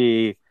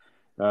Tennessee,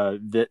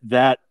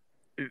 that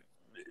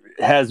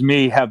has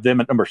me have them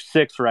at number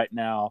 6 right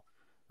now.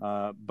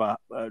 But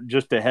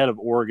just ahead of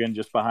Oregon,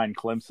 just behind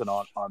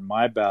Clemson on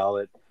my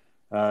ballot.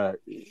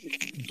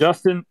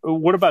 Justin,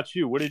 what about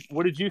you?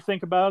 What did you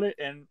think about it?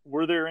 And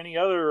were there any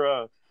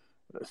other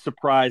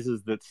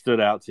surprises that stood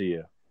out to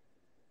you?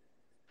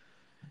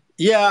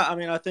 Yeah, I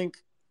mean, I think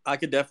I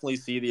could definitely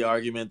see the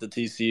argument that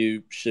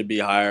TCU should be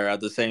higher. At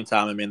the same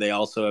time, I mean, they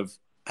also have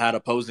had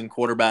opposing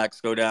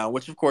quarterbacks go down,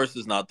 which of course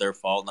is not their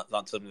fault,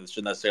 not something that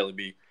should necessarily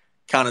be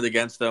counted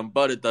against them,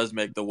 but it does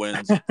make the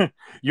wins.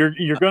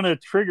 You're going to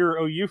trigger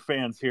OU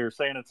fans here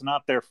saying it's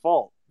not their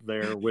fault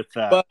there with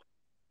that.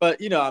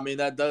 But I mean,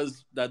 that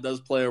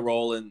does play a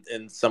role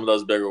in some of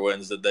those bigger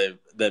wins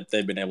that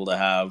they've been able to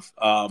have.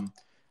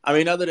 I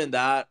mean, other than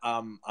that,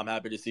 I'm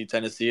happy to see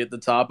Tennessee at the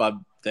top.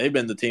 They've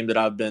been the team that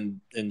I've been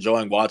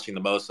enjoying watching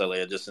the most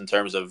lately, just in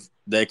terms of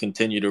they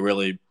continue to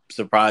really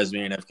surprise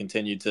me and have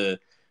continued to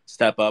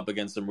step up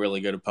against some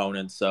really good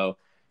opponents. So,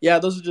 yeah,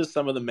 those are just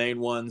some of the main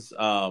ones.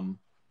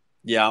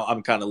 Yeah,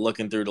 I'm kind of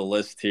looking through the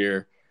list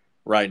here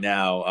right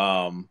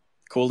now.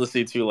 Cool to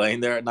see Tulane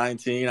there at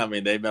 19. I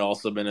mean, they've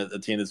also been a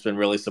team that's been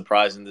really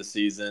surprising this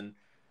season.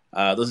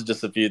 Those are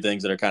just a few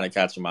things that are kind of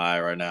catching my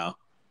eye right now.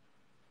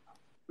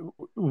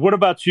 What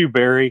about you,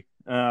 Barry?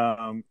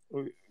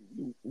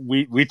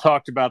 We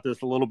talked about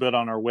this a little bit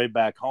on our way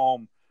back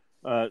home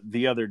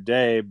the other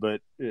day,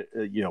 but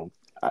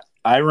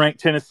I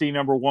ranked Tennessee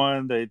number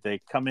one. They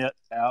come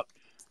out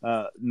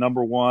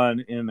number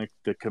one in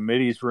the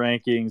committee's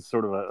rankings.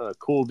 Sort of a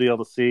cool deal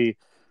to see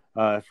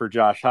for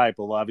Josh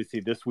Heupel. Obviously,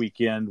 this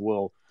weekend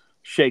will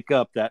shake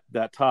up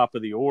that top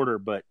of the order.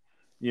 But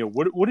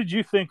what did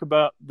you think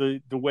about the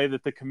way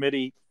that the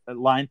committee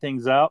lined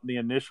things out in the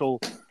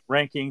initial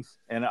rankings?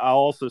 And I'll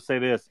also say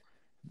this: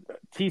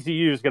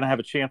 TCU is going to have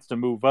a chance to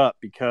move up,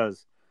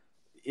 because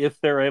if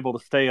they're able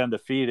to stay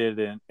undefeated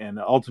and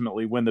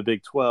ultimately win the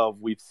Big 12,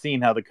 we've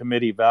seen how the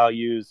committee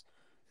values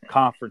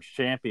conference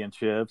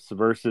championships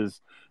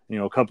versus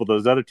a couple of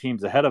those other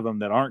teams ahead of them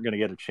that aren't going to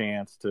get a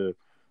chance to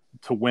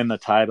win the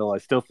title. I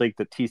still think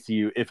that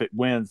TCU, if it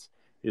wins,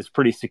 is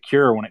pretty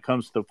secure when it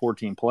comes to the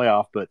 14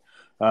 playoff. But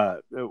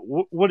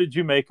what did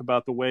you make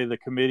about the way the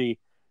committee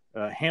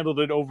handled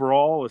it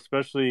overall,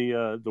 especially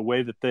the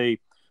way that they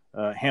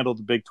handled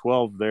the Big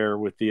 12 there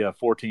with the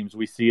 4 teams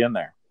we see in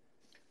there?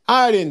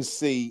 I didn't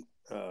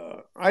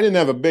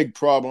have a big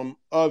problem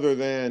other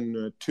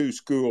than 2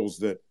 schools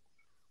that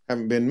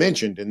haven't been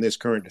mentioned in this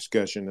current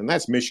discussion, and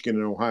that's Michigan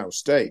and Ohio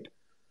State.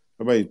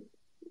 Everybody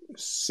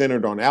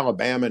centered on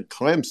Alabama and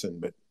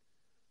Clemson, but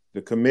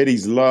the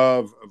committee's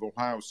love of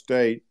Ohio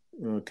State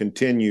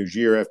continues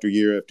year after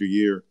year after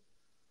year.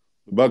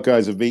 The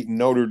Buckeyes have beaten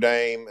Notre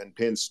Dame and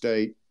Penn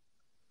State,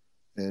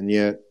 and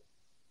yet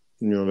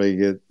they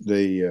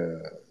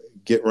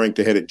get ranked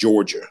ahead of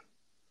Georgia.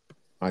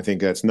 I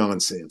think that's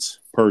nonsense,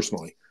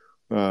 personally.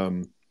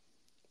 But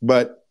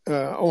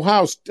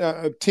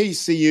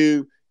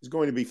TCU is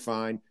going to be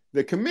fine.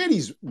 The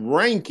committee's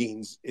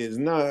rankings is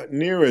not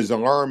near as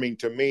alarming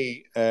to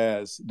me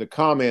as the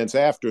comments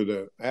after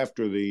the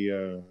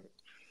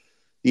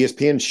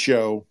ESPN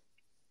show.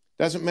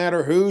 Doesn't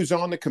matter who's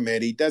on the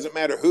committee, doesn't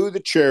matter who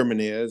the chairman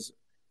is,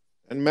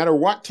 and no matter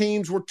what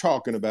teams we're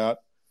talking about,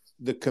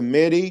 the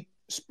committee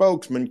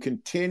spokesman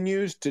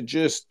continues to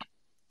just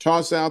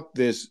toss out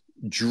this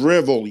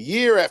drivel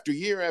year after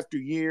year after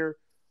year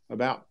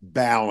about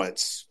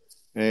balance.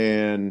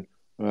 And,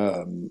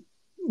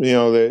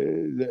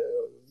 the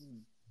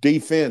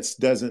defense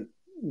doesn't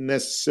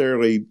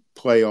necessarily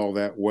play all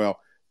that well.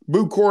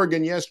 Boo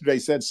Corrigan yesterday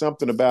said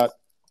something about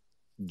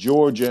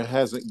Georgia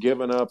hasn't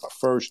given up a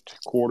first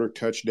quarter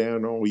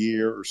touchdown all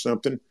year or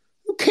something.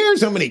 Who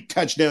cares how many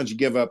touchdowns you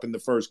give up in the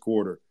first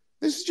quarter?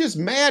 This is just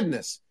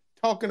madness,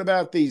 talking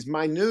about these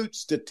minute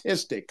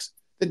statistics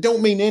that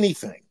don't mean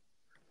anything.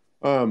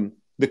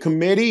 The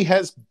committee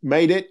has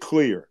made it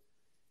clear,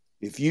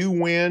 if you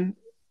win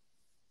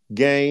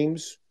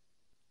games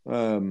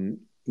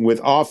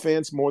with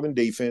offense more than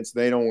defense,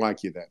 they don't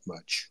like you that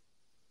much.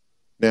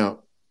 Now,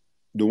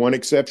 the one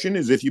exception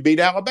is if you beat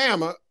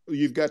Alabama,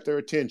 you've got their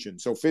attention.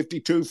 So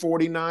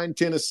 52-49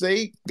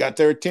 Tennessee got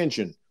their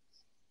attention.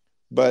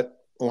 But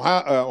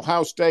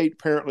Ohio State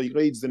apparently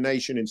leads the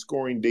nation in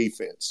scoring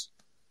defense.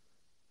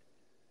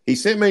 He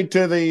sent me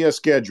to the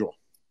schedule.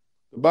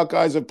 The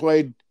Buckeyes have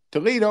played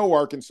Toledo,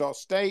 Arkansas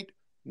State,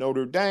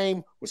 Notre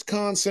Dame,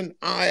 Wisconsin,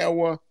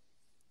 Iowa,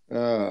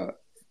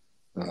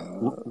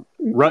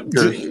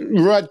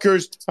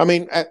 Rutgers. I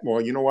mean,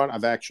 well, you know what?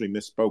 I've actually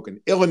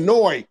misspoken.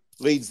 Illinois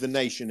leads the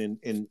nation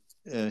in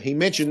he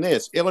mentioned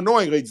this.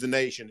 Illinois leads the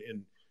nation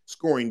in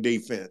scoring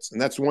defense,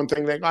 and that's one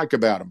thing they like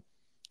about them.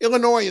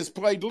 Illinois has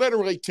played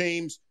literally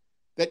teams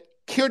that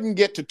couldn't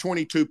get to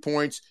 22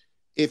 points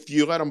if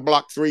you let them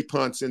block 3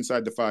 punts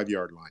inside the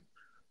 5-yard line.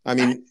 I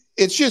mean,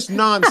 it's just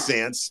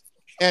nonsense.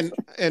 And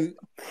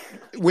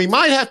we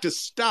might have to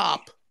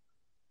stop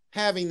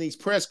having these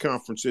press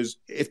conferences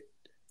if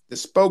the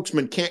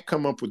spokesman can't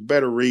come up with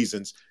better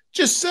reasons.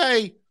 Just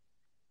say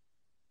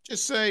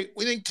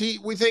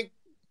we think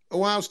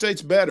Ohio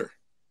State's better.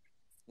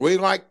 We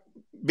like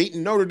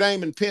beating Notre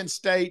Dame and Penn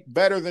State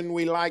better than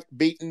we like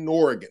beating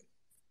Oregon.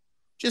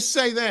 Just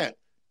say that.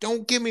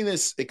 Don't give me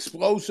this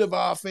explosive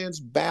offense,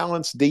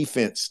 balanced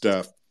defense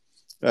stuff.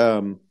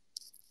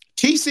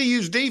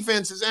 TCU's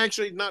defense has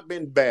actually not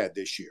been bad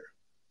this year.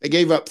 They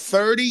gave up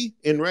 30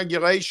 in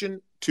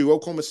regulation to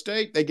Oklahoma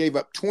State. They gave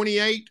up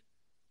 28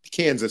 to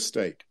Kansas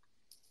State.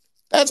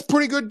 That's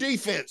pretty good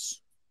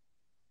defense.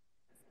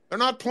 They're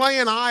not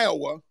playing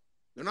Iowa.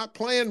 They're not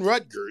playing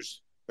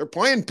Rutgers. They're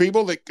playing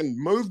people that can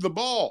move the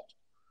ball.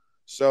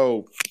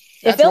 So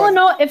if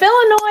Illinois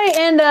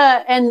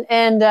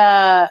and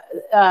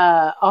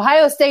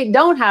Ohio State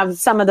don't have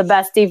some of the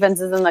best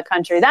defenses in the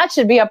country, that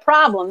should be a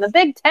problem. The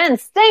Big Ten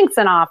stinks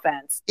in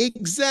offense.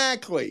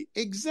 Exactly.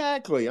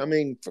 I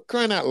mean, for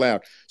crying out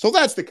loud. So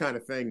that's the kind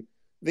of thing.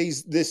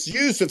 This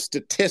use of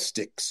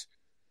statistics,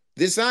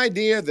 this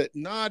idea that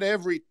not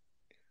every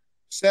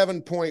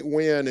 7-point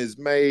win is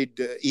made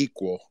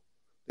equal.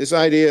 This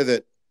idea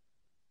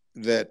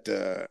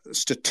that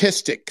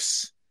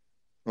statistics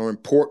are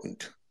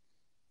important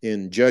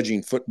in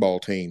judging football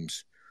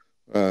teams.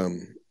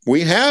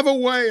 We have a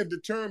way of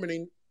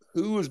determining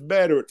who is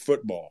better at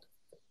football.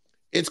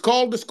 It's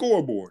called the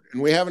scoreboard,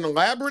 and we have an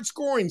elaborate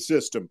scoring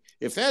system.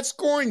 If that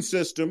scoring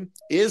system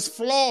is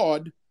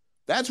flawed,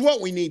 that's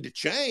what we need to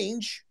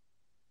change.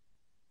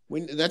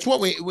 That's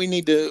what we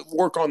need to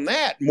work on,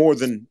 that more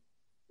than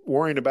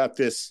worrying about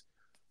this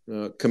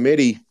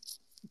committee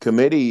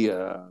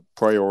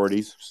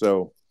priorities.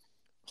 So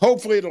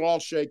hopefully it'll all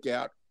shake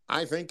out.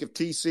 I think if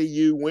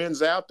TCU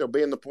wins out, they'll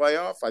be in the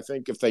playoff. I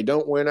think if they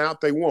don't win out,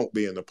 they won't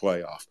be in the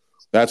playoff.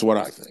 That's what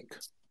I think.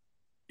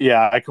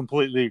 Yeah, I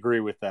completely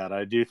agree with that.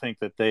 I do think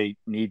that they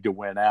need to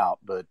win out.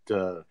 But,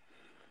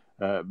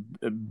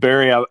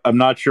 Barry, I'm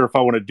not sure if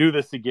I want to do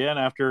this again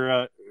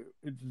after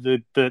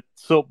the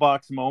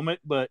soapbox moment.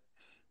 But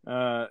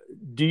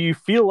do you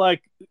feel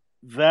like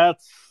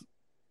that's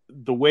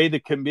the way the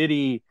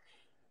committee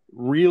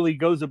really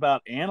goes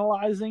about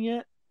analyzing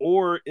it?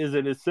 Or is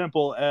it as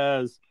simple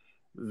as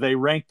they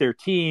rank their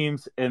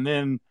teams and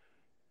then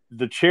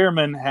the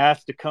chairman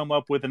has to come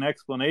up with an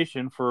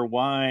explanation for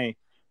why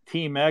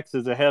Team X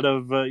is ahead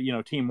of,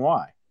 Team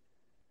Y?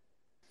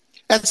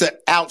 That's an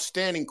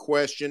outstanding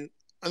question.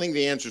 I think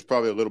the answer is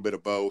probably a little bit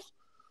of both.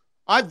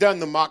 I've done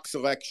the mock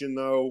selection,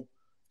 though,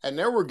 and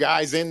there were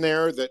guys in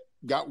there that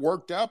got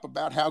worked up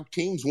about how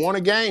teams won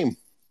a game.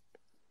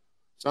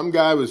 Some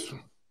guy was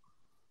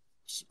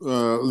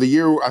the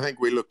year, I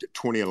think we looked at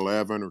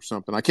 2011 or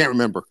something. I can't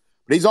remember.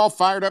 But he's all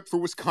fired up for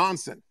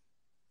Wisconsin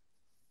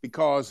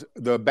because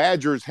the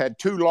Badgers had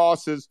 2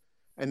 losses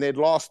and they'd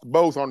lost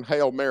both on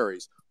Hail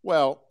Marys.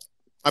 Well,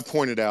 I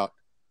pointed out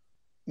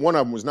one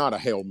of them was not a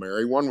Hail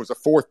Mary. One was a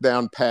 4th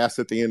down pass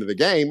at the end of the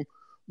game,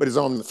 but it's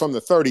from the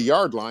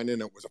 30-yard line,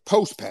 and it was a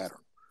post pattern.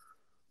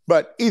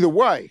 But either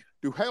way,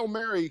 do Hail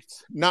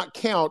Marys not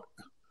count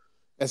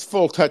as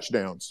full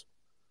touchdowns?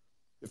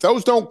 If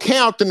those don't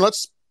count, then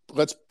let's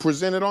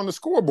present it on the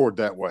scoreboard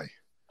that way.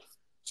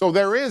 So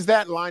there is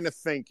that line of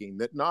thinking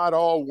that not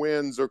all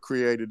wins are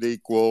created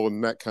equal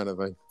and that kind of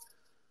thing.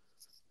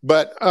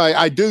 But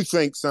I do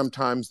think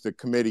sometimes the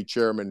committee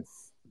chairman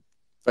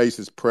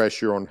faces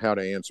pressure on how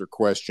to answer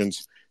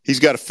questions. He's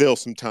got to fill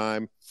some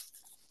time.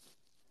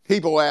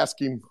 People ask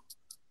him,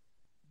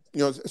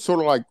 sort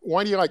of like,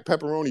 why do you like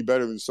pepperoni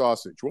better than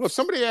sausage? Well, if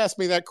somebody asked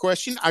me that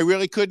question, I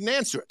really couldn't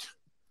answer it.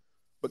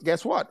 But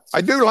guess what?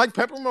 I do like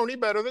pepperoni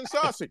better than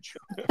sausage.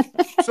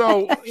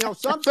 So,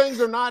 some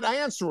things are not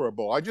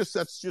answerable.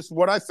 That's just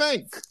what I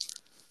think.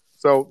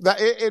 So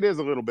it is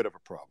a little bit of a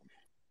problem.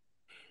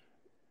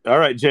 All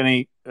right,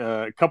 Jenny,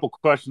 a couple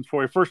questions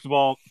for you. First of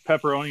all,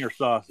 pepperoni or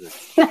sausage?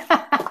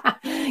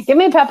 Give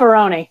me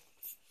pepperoni.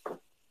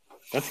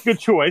 That's a good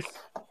choice.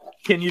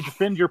 Can you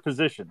defend your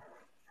position?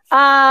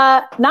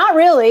 Not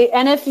really.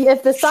 And if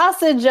the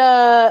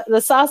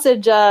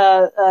sausage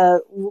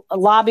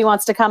lobby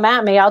wants to come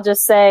at me, I'll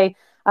just say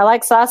I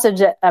like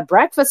sausage at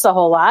breakfast a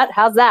whole lot.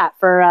 How's that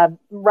for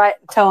right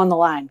toe in the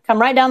line? Come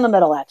right down the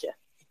middle at you.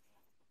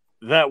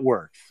 That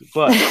works.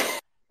 But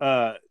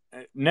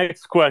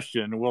next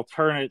question. We'll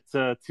turn it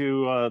to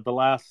the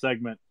last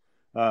segment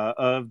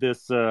of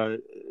this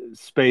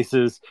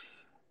Spaces.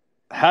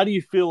 How do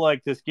you feel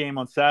like this game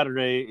on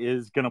Saturday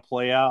is going to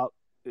play out?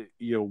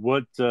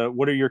 What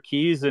are your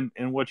keys and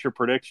what's your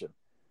prediction?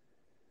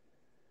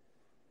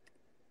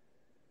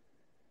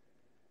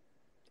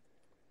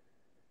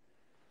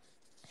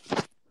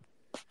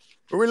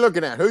 What are we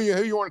looking at? Who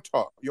you want to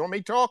talk? You want me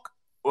to talk?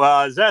 Well,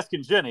 I was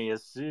asking Jenny.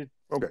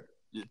 Okay.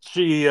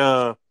 She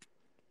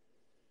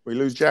we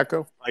lose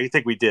Jacko? I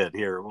think we did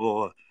here.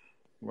 Well,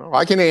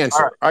 I can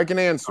answer. Right. I can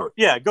answer.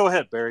 Yeah, go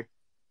ahead, Barry.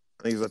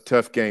 I think it's a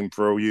tough game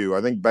for OU.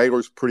 I think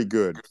Baylor's pretty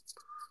good.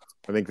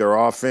 I think their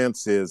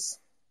offense is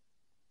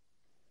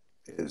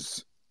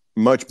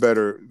much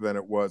better than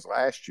it was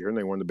last year, and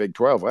they won the Big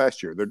 12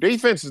 last year. Their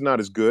defense is not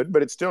as good,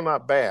 but it's still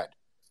not bad.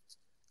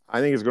 I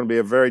think it's going to be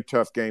a very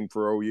tough game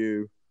for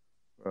OU.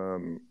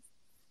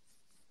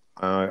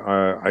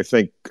 I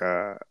think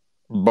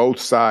both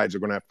sides are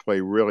going to have to play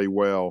really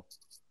well.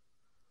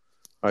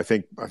 I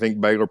think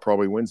Baylor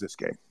probably wins this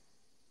game.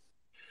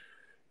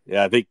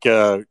 Yeah, I think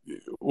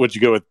would you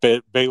go with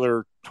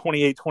Baylor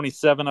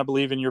 28-27, I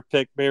believe, in your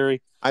pick,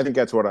 Barry. I think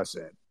that's what I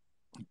said.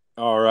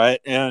 All right.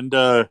 And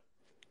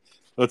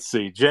let's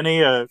see.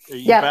 Jenny, are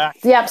you back?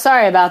 Yep.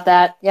 Sorry about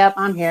that. Yep,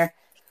 I'm here.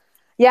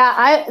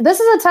 Yeah, this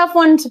is a tough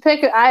one to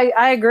pick.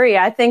 I agree.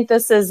 I think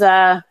this is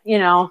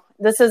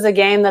this is a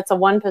game that's a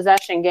one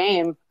possession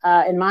game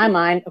in my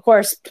mind. Of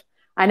course,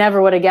 I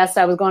never would have guessed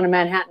I was going to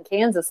Manhattan,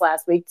 Kansas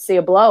last week to see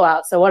a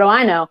blowout. So what do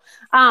I know?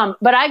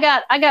 But I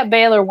got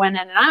Baylor winning,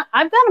 and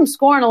I've got them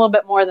scoring a little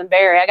bit more than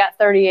Barry. I got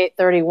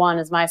 38-31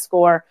 as my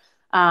score.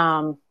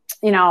 But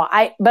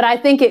I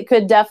think it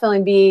could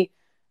definitely be,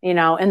 in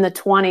the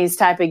 20s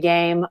type of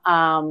game.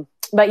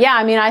 But yeah,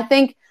 I mean, I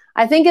think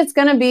it's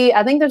going to be,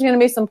 I think there's going to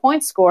be some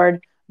points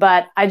scored,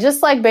 but I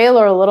just like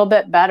Baylor a little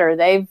bit better.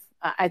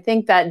 I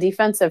think that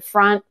defensive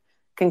front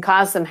can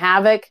cause some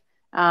havoc.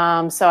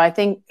 So I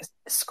think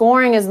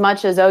scoring as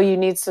much as OU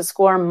needs to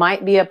score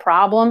might be a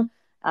problem.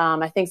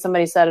 I think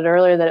somebody said it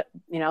earlier that,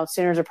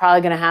 Sooners are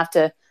probably going to have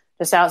to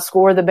just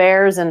outscore the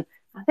Bears. And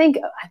I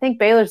think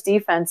Baylor's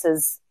defense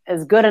is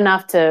good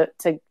enough to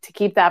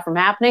keep that from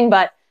happening.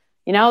 But,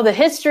 the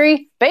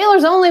history,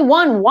 Baylor's only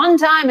won one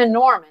time in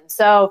Norman.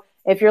 So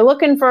if you're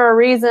looking for a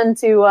reason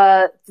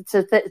to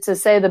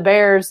say the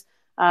Bears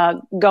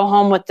go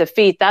home with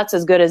defeat, that's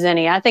as good as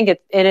any. I think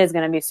it is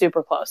going to be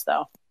super close,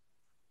 though.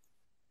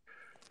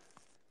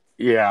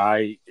 Yeah,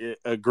 I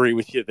agree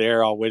with you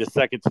there. I'll wait a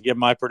second to give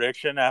my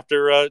prediction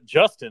after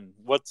Justin.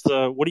 What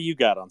do you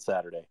got on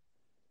Saturday?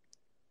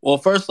 Well,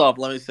 first off,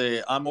 let me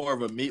say I'm more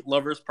of a meat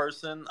lovers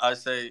person. I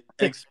say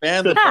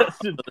expand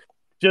the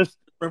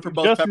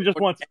Justin just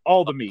wants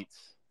all the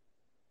meats.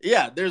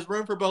 Yeah, there's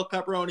room for both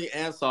pepperoni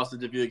and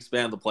sausage if you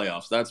expand the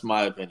playoffs. That's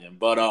my opinion.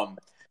 But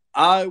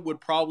I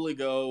would probably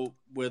go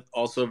with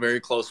also a very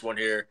close one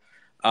here.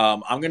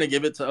 I'm going to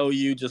give it to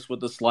OU just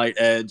with a slight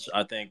edge.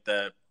 I think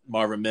that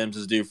Marvin Mims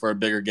is due for a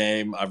bigger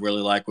game. I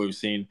really like what we've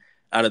seen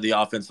out of the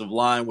offensive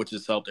line, which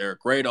has helped Eric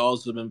Gray to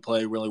also been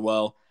play really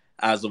well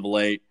as of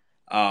late.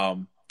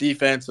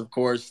 Defense, of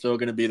course, still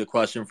going to be the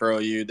question for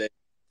OU. They've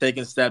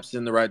taken steps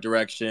in the right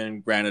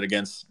direction, granted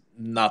against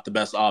not the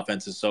best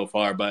offenses so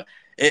far, but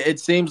it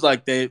seems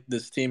like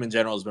this team in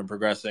general has been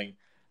progressing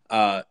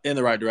in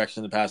the right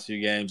direction in the past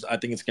few games. I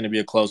think it's going to be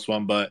a close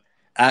one, but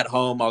at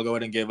home, I'll go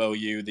ahead and give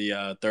OU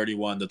the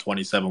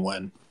 31-27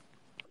 win.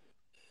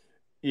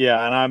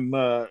 Yeah, and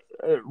I'm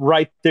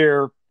right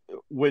there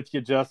with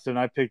you, Justin.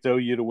 I picked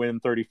OU to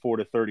win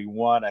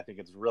 34-31. I think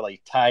it's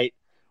really tight,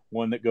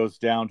 one that goes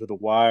down to the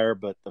wire.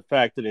 But the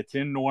fact that it's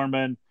in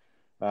Norman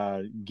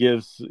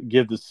give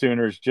the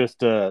Sooners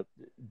just a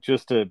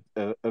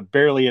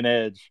barely an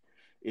edge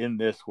in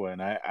this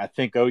one. I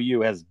think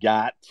OU has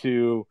got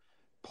to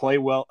play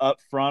well up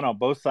front on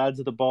both sides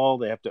of the ball.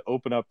 They have to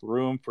open up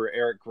room for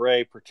Eric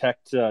Gray,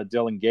 protect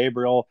Dillon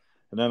Gabriel,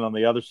 and then on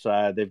the other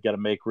side, they've got to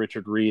make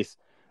Richard Reese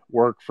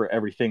work for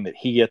everything that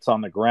he gets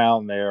on the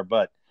ground there.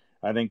 But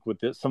I think with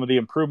some of the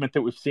improvement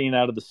that we've seen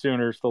out of the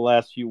Sooners the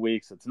last few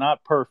weeks, it's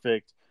not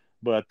perfect,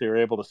 but they're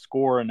able to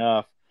score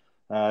enough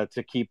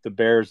to keep the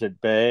Bears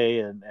at bay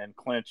and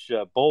clinch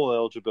bowl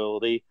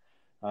eligibility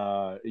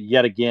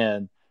yet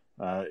again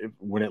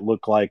when it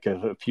looked like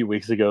a few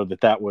weeks ago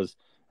that was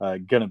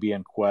going to be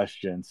in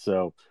question.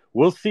 So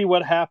we'll see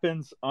what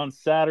happens on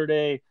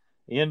Saturday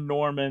in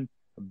Norman.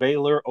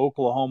 Baylor,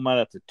 Oklahoma.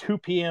 That's a 2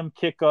 p.m.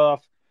 kickoff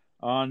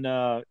on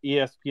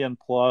ESPN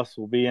Plus.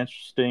 Will be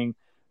interesting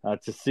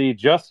to see.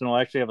 Justin will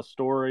actually have a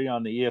story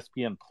on the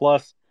ESPN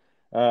Plus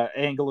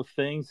angle of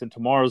things, and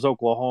tomorrow's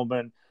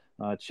Oklahoma.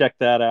 Check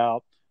that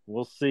out.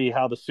 We'll see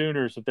how the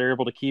Sooners, if they're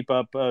able to keep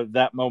up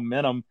that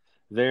momentum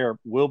there.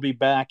 We'll be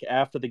back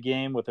after the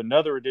game with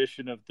another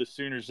edition of the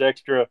Sooners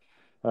Extra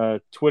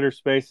Twitter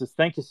Spaces.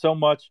 Thank you so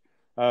much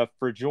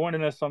for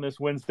joining us on this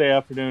Wednesday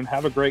afternoon.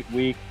 Have a great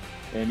week,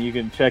 and you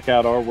can check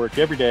out our work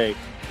every day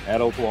at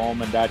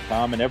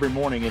oklahoman.com and every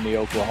morning in the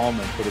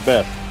Oklahoman for the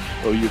best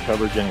OU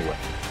coverage anyway.